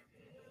draft.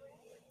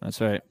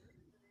 That's right.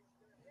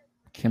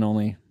 Can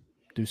only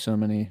do so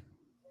many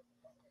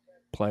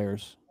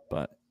players,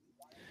 but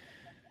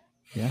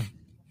yeah.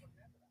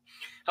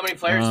 How many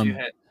players do you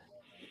hit?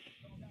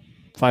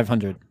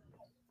 500.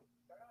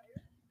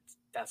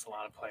 That's a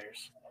lot of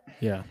players.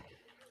 Yeah.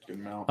 Good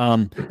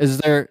amount. Is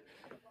there?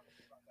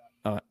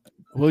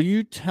 Will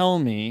you tell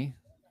me?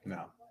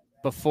 No.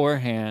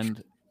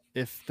 Beforehand,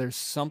 if there's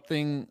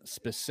something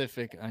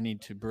specific I need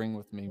to bring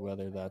with me,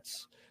 whether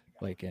that's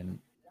like an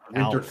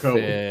winter outfit, coat.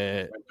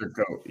 Winter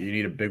coat. You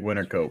need a big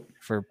winter coat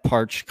for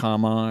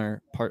Panchakarma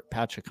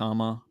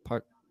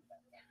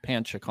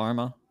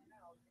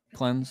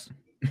cleanse.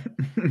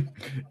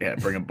 Yeah,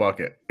 bring a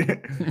bucket.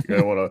 You're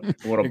gonna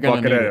want a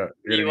bucket.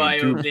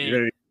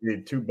 You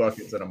need 2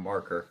 buckets and a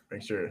marker.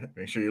 Make sure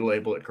you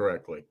label it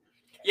correctly.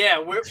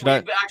 Yeah, we've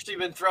actually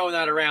been throwing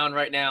that around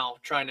right now,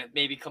 trying to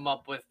maybe come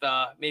up with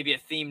maybe a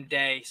themed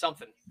day,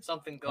 something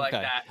like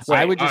that. So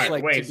I would just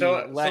on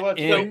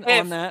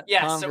that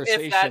conversation. So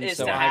if that is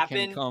to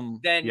happen,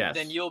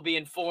 then you'll be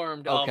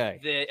informed of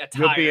the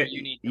attire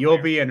you need.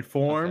 You'll be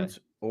informed,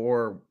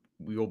 or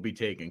you'll be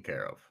taken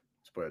care of.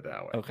 Let's put it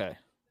that way. Okay.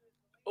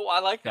 Oh, I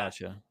like that.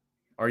 Gotcha.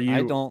 Are you?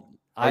 I don't.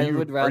 I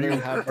would rather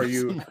have. Are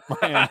you?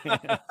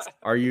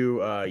 Are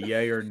you?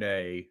 Yay or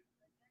nay?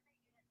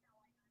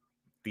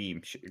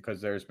 Theme,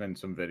 because there's been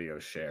some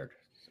videos shared,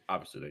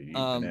 obviously that you've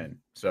been in.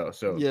 So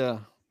yeah,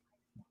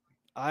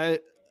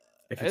 if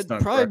it's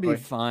it'd probably be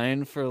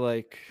fine for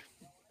like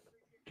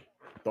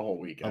the whole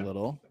weekend. A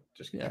little,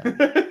 just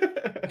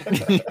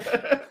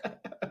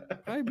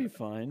probably be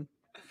fine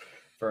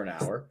for an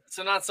hour.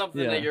 So not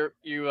something that you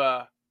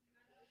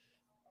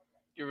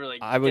really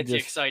get you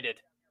excited.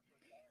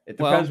 It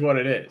depends what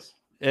it is.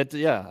 I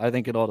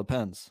think it all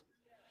depends.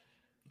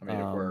 I mean,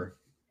 if we're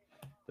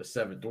the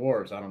 7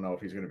 dwarves, I don't know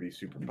if he's going to be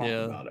super pumped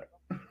about it.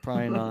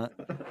 Probably not.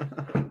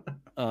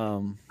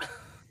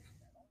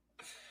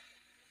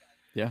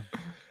 Yeah.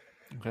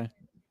 Okay.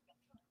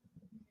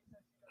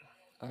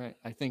 All right.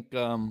 I think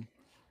I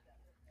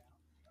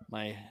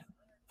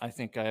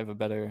think I have a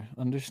better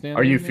understanding.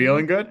 Are you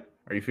feeling good?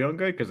 Are you feeling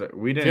good? Because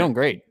we didn't feeling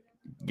great.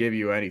 Give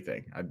you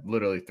anything. I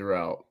literally threw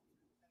out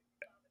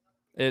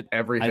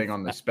everything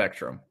on the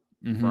spectrum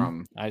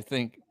from I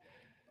think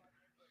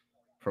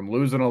from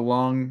losing a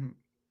lung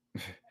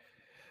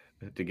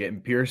to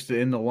getting pierced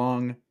in the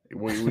lung.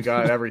 We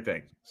got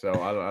everything.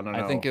 So I don't know.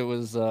 I think it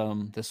was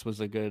this was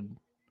a good.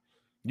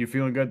 You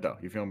feeling good though?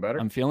 You feeling better?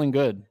 I'm feeling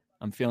good.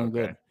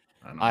 Good.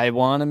 I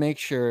want to make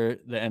sure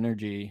the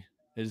energy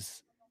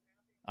is.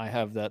 I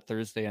have that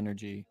Thursday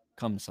energy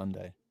come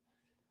Sunday.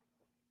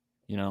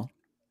 You know,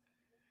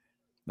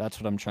 that's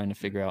what I'm trying to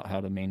figure out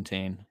how to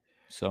maintain.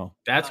 So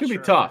that's gonna be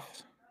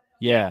tough.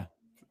 Yeah,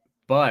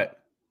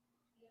 but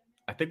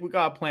I think we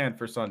got a plan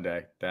for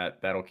Sunday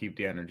that'll keep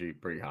the energy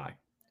pretty high.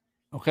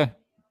 Okay,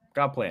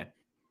 got a plan.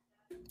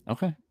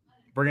 Okay,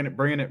 bringing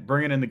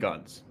in the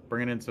guns,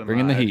 bringing in some,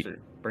 bringing the heat,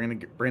 bring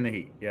the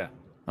heat. Yeah.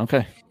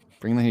 Okay,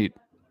 bring the heat.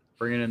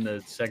 Bringing in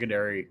the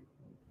secondary.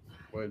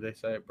 What did they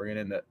say? Bringing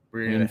in the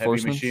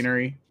heavy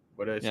machinery.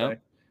 What did they say?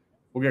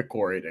 We'll get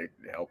Corey to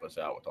help us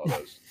out with all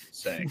those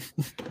sayings.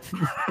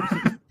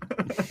 The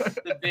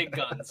big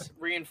guns.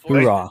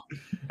 Reinforcement. Hoorah.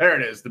 There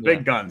it is. The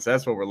big guns.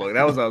 That's what we're looking.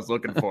 That was what I was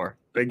looking for.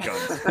 Big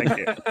guns. Thank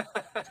you.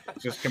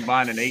 Just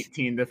combining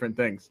 18 different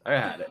things. I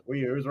had it.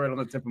 It was right on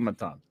the tip of my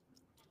tongue.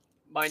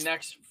 My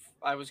next,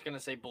 I was going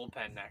to say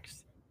bullpen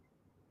next.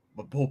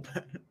 But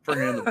bullpen.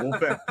 Bring in the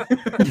bullpen.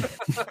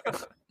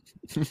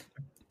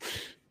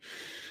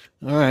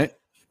 All right.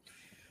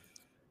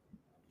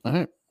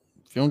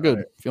 Feeling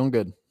good. Feeling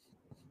good.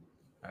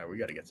 All right, we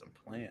got to get some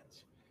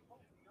plans.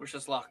 Wish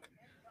us luck.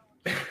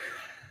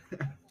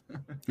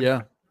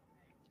 Yeah.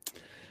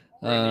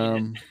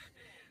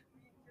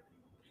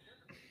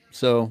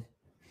 So,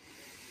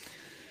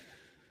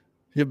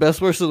 your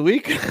best worst of the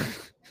week?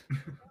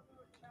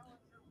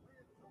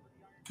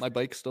 My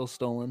bike's still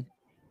stolen.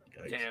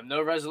 Damn,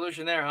 no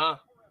resolution there, huh?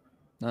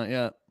 Not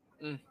yet.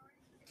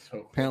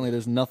 So apparently,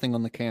 there's nothing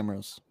on the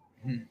cameras.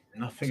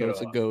 Nothing. So it's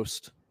a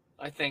ghost.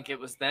 I think it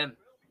was them.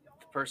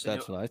 The person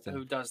That's what I think.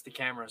 Who does the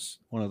cameras.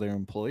 One of their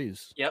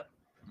employees. Yep.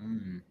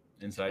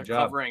 Inside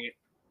job. Covering it.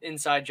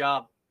 Inside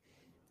job.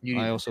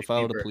 I also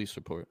filed a police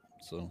report,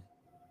 so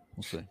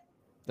we'll see.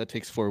 That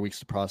takes 4 weeks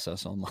to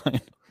process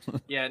online.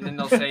 Yeah, and then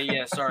they'll say,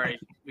 "Yeah, sorry,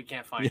 we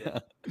can't find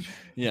it."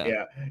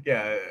 Yeah.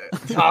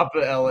 Top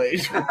of LA.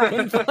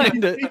 Couldn't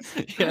find it.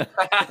 Yeah.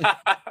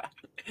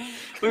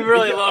 We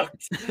really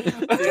looked.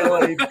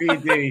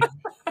 LAPD.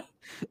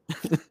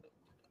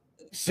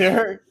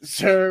 Sir,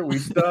 we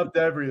stopped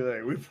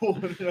everything. We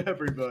pulled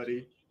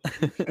everybody.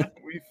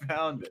 We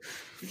found it.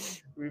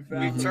 We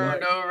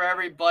turned over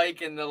every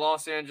bike in the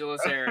Los Angeles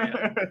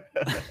area.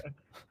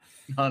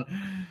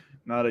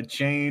 Not a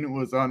chain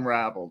was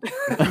unraveled.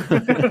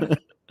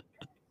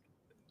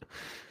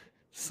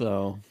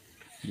 So,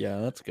 yeah,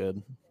 that's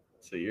good.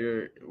 So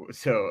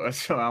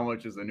how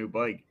much is a new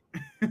bike?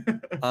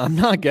 I'm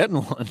not getting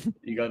one.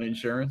 You got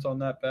insurance on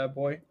that bad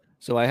boy?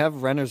 So I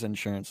have renter's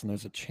insurance, and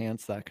there's a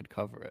chance that could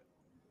cover it,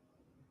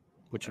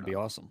 which would be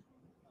awesome.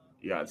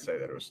 You gotta say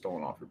that it was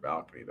stolen off your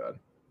balcony, then.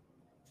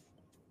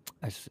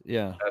 That's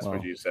well,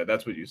 what you said.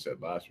 That's what you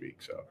said last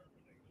week. So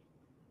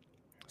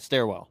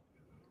stairwell.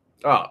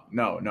 Oh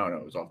no!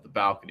 It was off the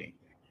balcony.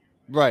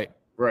 Right.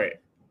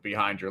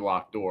 Behind your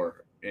locked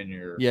door in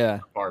your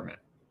apartment.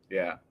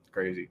 Yeah, it's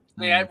crazy.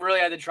 I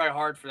really had to try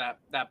hard for that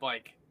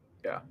bike.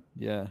 Yeah.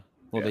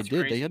 Well, they did.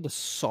 Crazy. They had to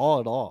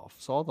saw the lock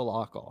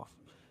off.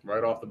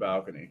 Right off the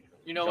balcony.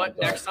 You know what?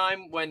 Next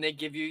time when they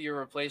give you your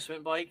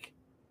replacement bike,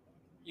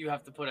 you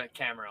have to put a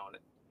camera on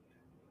it.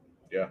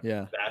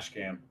 Yeah. Dash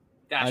cam.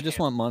 I just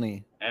want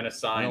money. And a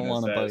sign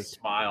that says,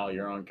 "Smile,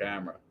 you're on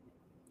camera."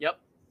 Yep.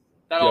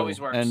 That always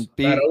works. And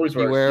that always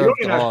works. Beware you don't of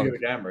even dog. have to do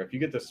the camera. If you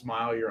get to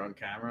smile, you're on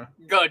camera.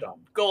 Good.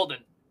 Done. Golden.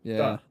 Yeah.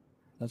 Done.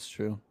 That's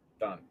true.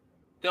 Done.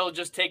 They'll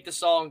just take the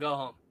saw and go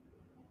home.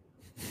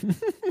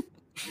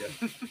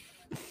 Yeah.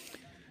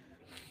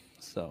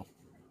 So.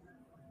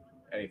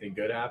 Anything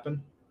good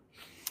happen?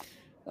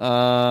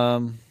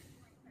 I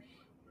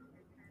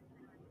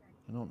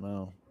don't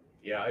know.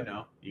 Yeah, I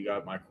know. You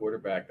got my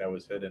quarterback that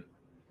was hidden.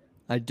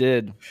 I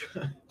did.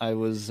 I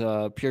was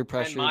peer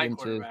pressured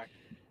into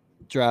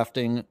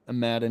drafting a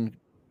Madden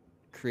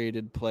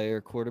created player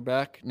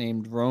quarterback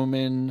named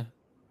Roman.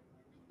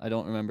 I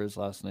don't remember his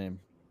last name.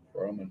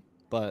 Roman.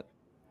 But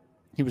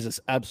he was this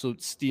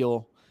absolute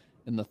steal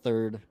in the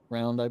 3rd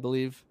round, I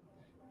believe.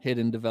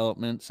 Hidden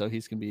development, so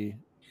he's going to be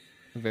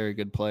a very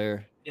good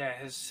player. Yeah,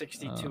 his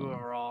 62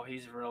 overall.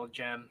 He's a real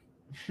gem.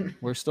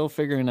 We're still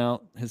figuring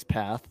out his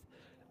path.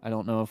 I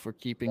don't know if we're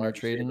keeping or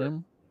trading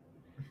him.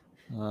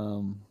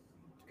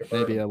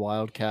 Maybe a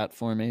wildcat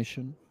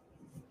formation.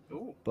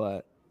 Ooh.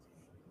 But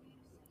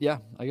yeah,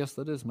 I guess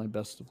that is my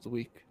best of the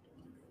week.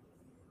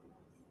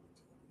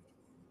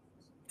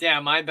 Yeah,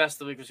 my best of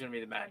the week was going to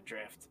be the Madden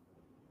draft.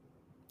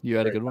 You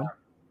had a good one?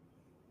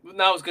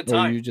 That was a good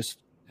time. Or you just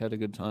had a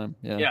good time?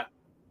 Yeah. Yeah.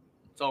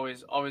 It's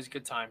always a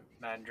good time,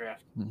 Madden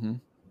draft. Mm-hmm.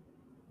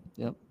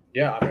 Yep.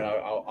 Yeah, I mean,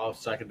 I'll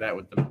second that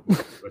with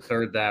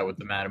third that with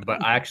the Madden.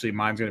 But actually,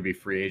 mine's going to be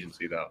free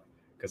agency, though,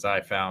 because I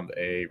found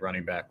a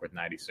running back with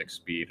 96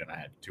 speed, and I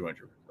had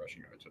 200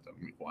 rushing yards with him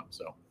week 1.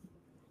 So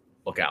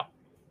look out.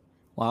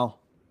 Wow.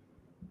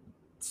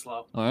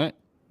 Slow. All right.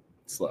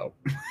 Slow.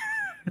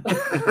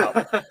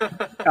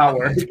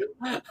 Outward.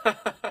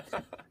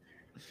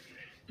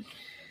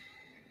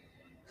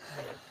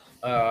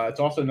 It's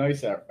also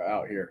nice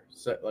out here.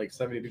 Like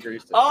 70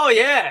 degrees today. Oh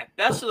yeah,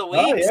 best of the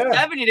week. Oh, yeah.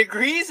 70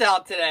 degrees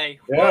out today.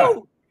 Yeah.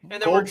 Woo! And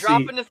then Cold we're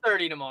dropping seat. to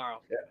 30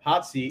 tomorrow. Yeah.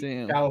 Hot seat,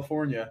 Damn.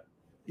 California.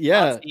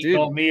 Yeah, seat. dude.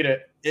 Don't need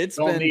it. It's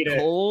Don't been need it.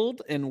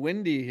 cold and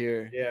windy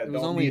here. Yeah, it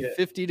was don't only need it.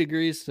 50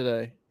 degrees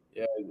today.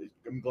 Yeah,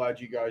 I'm glad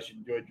you guys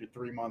enjoyed your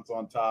 3 months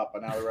on top,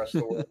 and now the rest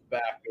of the world's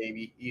back,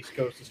 baby. East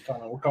Coast is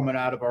coming. We're coming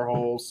out of our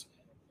holes.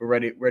 We're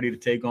ready to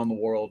take on the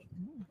world.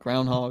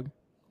 Groundhog.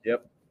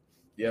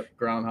 Yep.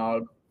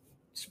 Groundhog.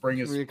 Spring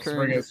is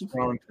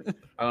sprung.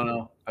 I don't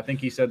know. I think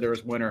he said there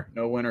was winter.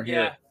 No winter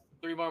here. Yeah,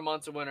 3 more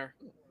months of winter.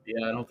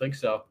 Yeah, I don't think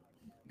so.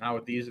 Not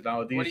with these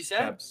What'd he say?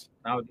 temps.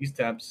 Not with these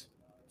temps.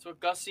 That's what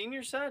Gus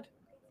Senior said.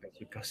 That's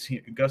what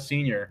Gus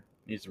Senior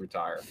needs to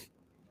retire.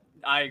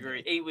 I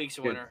agree. 8 weeks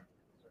of winter.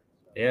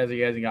 He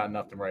hasn't got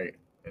enough to write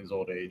in his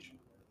old age.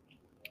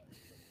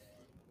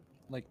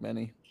 Like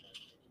many.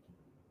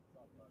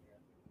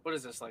 What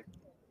is this, like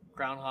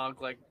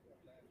groundhog? Like,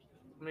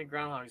 how many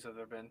groundhogs have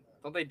there been?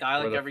 Don't they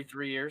die like every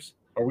 3 years?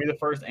 Are we the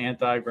first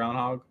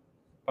anti-groundhog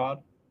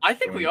pod? I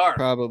think we are.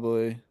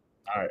 Probably.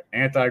 All right,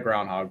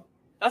 anti-groundhog.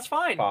 That's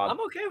fine. Pod.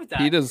 I'm okay with that.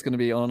 PETA's going to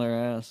be on our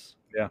ass.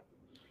 Yeah.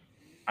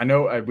 I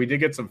know we did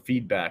get some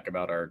feedback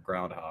about our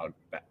groundhog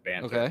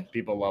banter. Okay.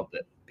 People loved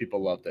it.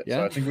 Yeah.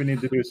 So I think we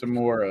need to do some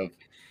more of.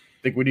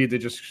 I think we need to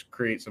just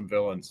create some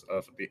villains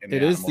of the.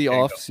 It is the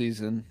off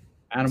season.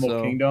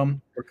 Animal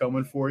Kingdom. We're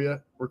coming for you.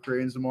 We're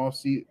creating some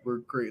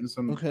We're creating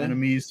some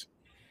enemies.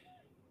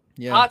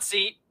 Yeah. Hot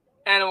seat.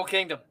 Animal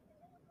Kingdom.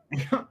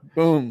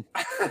 Boom.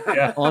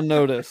 Yeah. On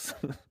notice.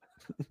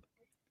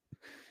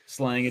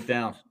 Slaying it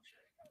down.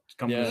 Just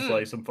coming to Yeah.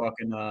 slay some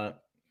fucking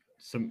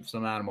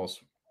some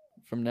animals.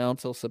 From now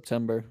until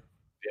September.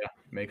 Yeah.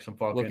 Make some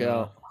fucking. Look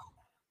out.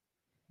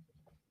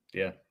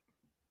 Yeah.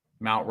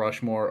 Mount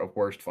Rushmore of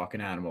worst fucking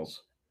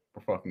animals.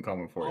 We're fucking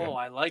coming for you. Oh,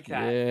 I like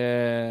that.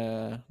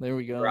 Yeah. There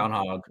we go.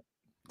 Groundhog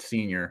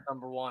Senior.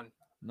 Number 1.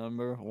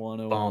 Number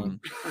 101.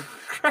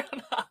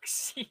 Groundhog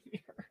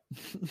Senior.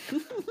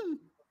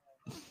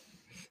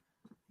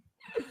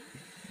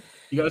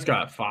 You guys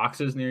got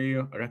foxes near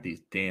you? I got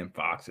these damn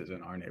foxes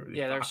in our neighborhood.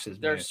 Yeah, foxes,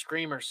 they're man.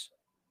 screamers.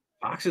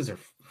 Foxes are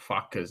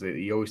fucked because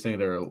you always think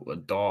they're a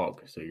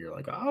dog. So you're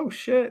like, oh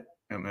shit.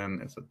 And then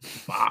it's a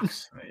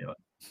fox. And you're like,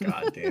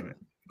 God damn it.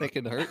 They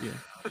could hurt you.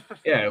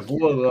 Yeah.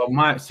 Well,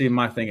 my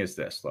thing is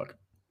this. Look,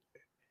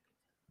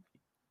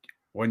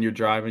 when you're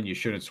driving, you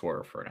shouldn't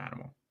swerve for an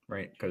animal,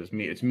 right? Because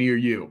it's me or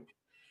you.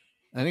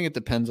 I think it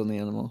depends on the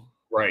animal.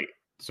 Right.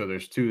 So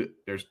there's an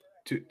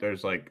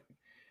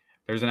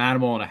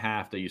animal and a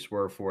half that you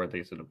swerve for. I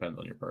think it depends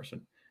on your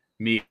person.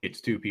 Me,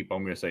 it's 2 people.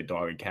 I'm going to say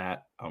dog and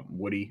cat.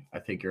 Woody, I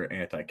think you're an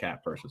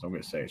anti-cat person. So I'm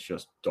going to say it's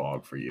just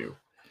dog for you.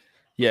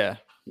 Yeah.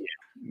 Yeah.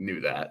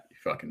 Knew that. You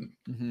fucking,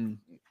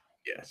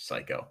 yeah,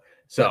 psycho.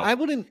 So I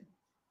wouldn't.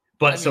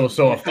 But so a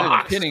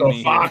fox,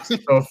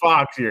 a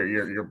fox,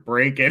 you're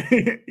breaking.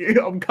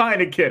 I'm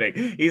kind of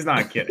kidding. He's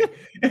not kidding.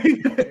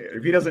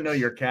 If he doesn't know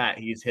your cat,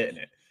 he's hitting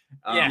it.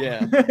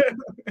 Yeah.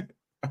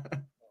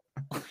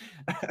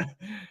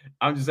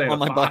 I'm just saying on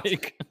my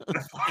bike.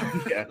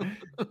 Yeah.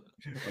 Well,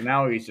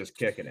 now he's just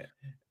kicking it.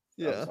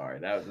 Yeah. I'm sorry,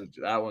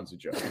 that one's a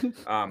joke.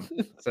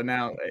 So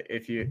now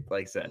if you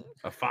like I said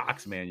a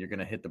fox, man, you're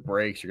gonna hit the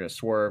brakes, you're gonna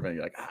swerve, and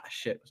you're like,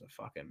 shit, it was a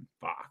fucking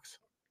fox.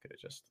 Could have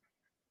just.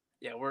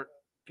 Yeah,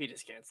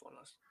 PETA's canceling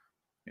us.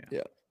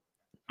 Yeah.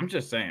 I'm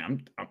just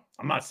saying.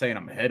 I'm not saying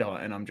I'm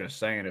headhunting. I'm just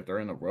saying if they're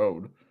in the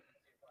road.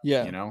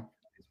 Yeah. You know,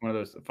 it's one of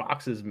those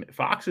foxes.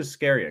 Foxes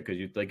scare you because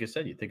you, like I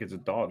said, you think it's a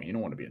dog. And you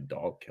don't want to be a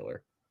dog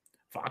killer.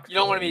 Fox. You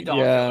don't want to be a dog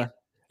killer.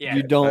 Yeah.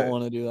 You don't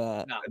want to do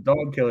that. No. A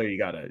dog killer,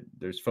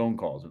 there's phone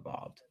calls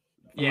involved.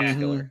 Yeah.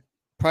 Killer.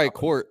 Probably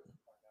court.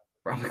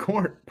 Probably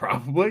court.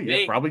 Probably.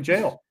 Yeah. Probably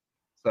jail.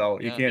 So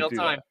you can't do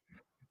that.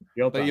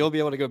 But you'll be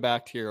able to go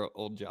back to your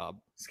old job.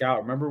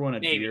 Scout, remember when a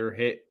deer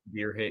hit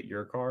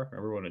your car?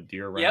 Remember when a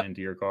deer ran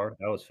into your car?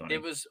 That was funny.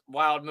 It was a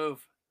wild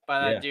move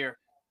by that deer.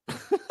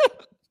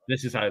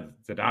 This is how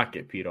to not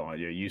get peed on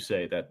you. You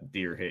say that the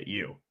deer hit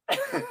you.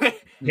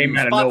 Came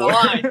out of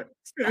nowhere.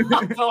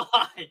 Spot the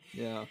line.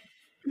 Yeah.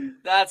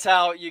 That's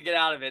how you get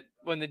out of it.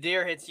 When the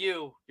deer hits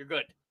you, you're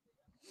good.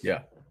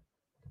 Yeah.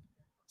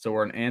 So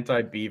we're an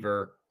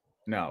anti-beaver.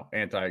 No,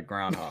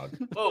 anti-groundhog.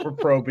 We're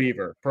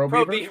pro-beaver.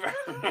 Pro-beaver.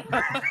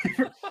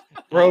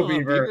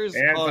 Pro-beaver. Beavers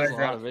cause a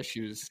lot of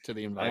issues to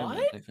the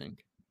environment, I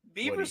think.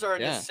 Beavers are a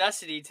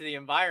necessity to the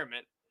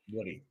environment.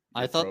 Woody.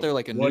 I thought they're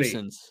like a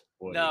nuisance.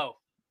 Woody. No,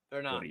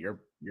 they're not. Woody, you're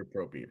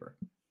pro-beaver.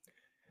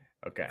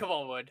 Okay. Come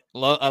on, Wood.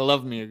 I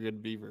love me a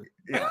good beaver.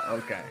 Yeah,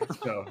 okay.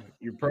 So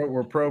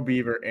we're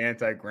pro-beaver,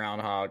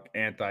 anti-groundhog,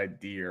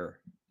 anti-deer,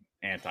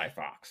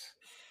 anti-fox.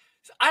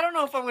 So I don't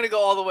know if I'm going to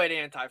go all the way to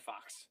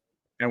anti-fox.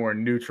 And we're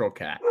neutral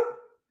cat.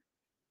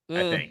 I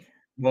think.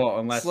 Well,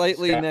 unless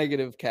slightly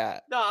negative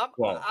cat. No,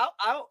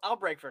 I'll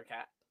break for a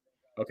cat.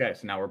 Okay,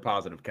 so now we're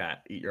positive cat.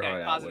 Eat your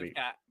heart out, Woody.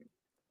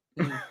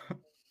 Positive cat.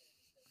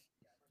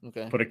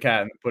 Okay. Put a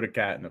cat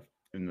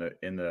in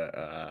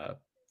the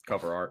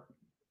cover art.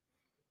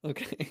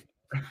 Okay.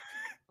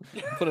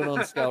 Put it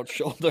on Scout's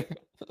shoulder.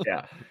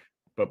 Yeah.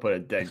 but put a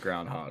dead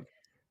groundhog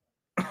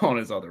on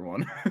his other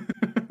one.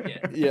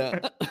 Yeah.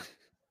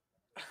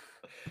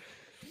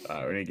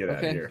 We need to get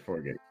out of here before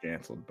we get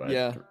canceled. By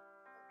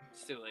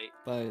it's too late.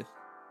 By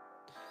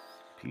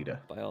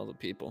PETA. By all the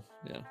people.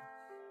 Yeah. All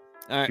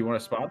right. If you want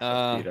to sponsor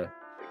PETA,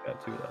 take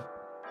that too, though.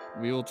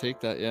 We will take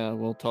that. Yeah,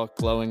 we'll talk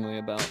glowingly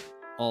about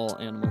all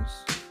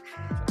animals.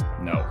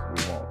 No,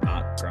 we won't.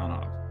 Not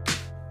groundhog.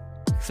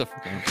 Except for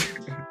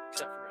groundhog.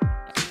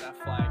 That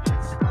flag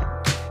is.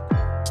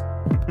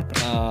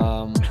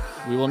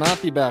 We will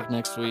not be back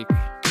next week.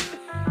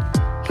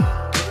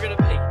 We're gonna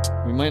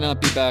be. We might not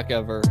be back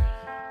ever.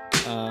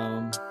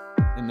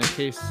 In the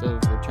case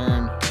of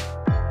return,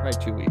 probably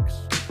 2 weeks.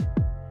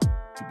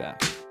 Be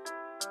back.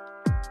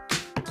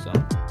 So.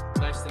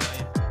 Nice to know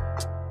you.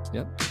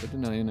 Yep. Good to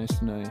know you. Nice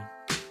to know you.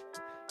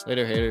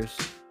 Later, haters.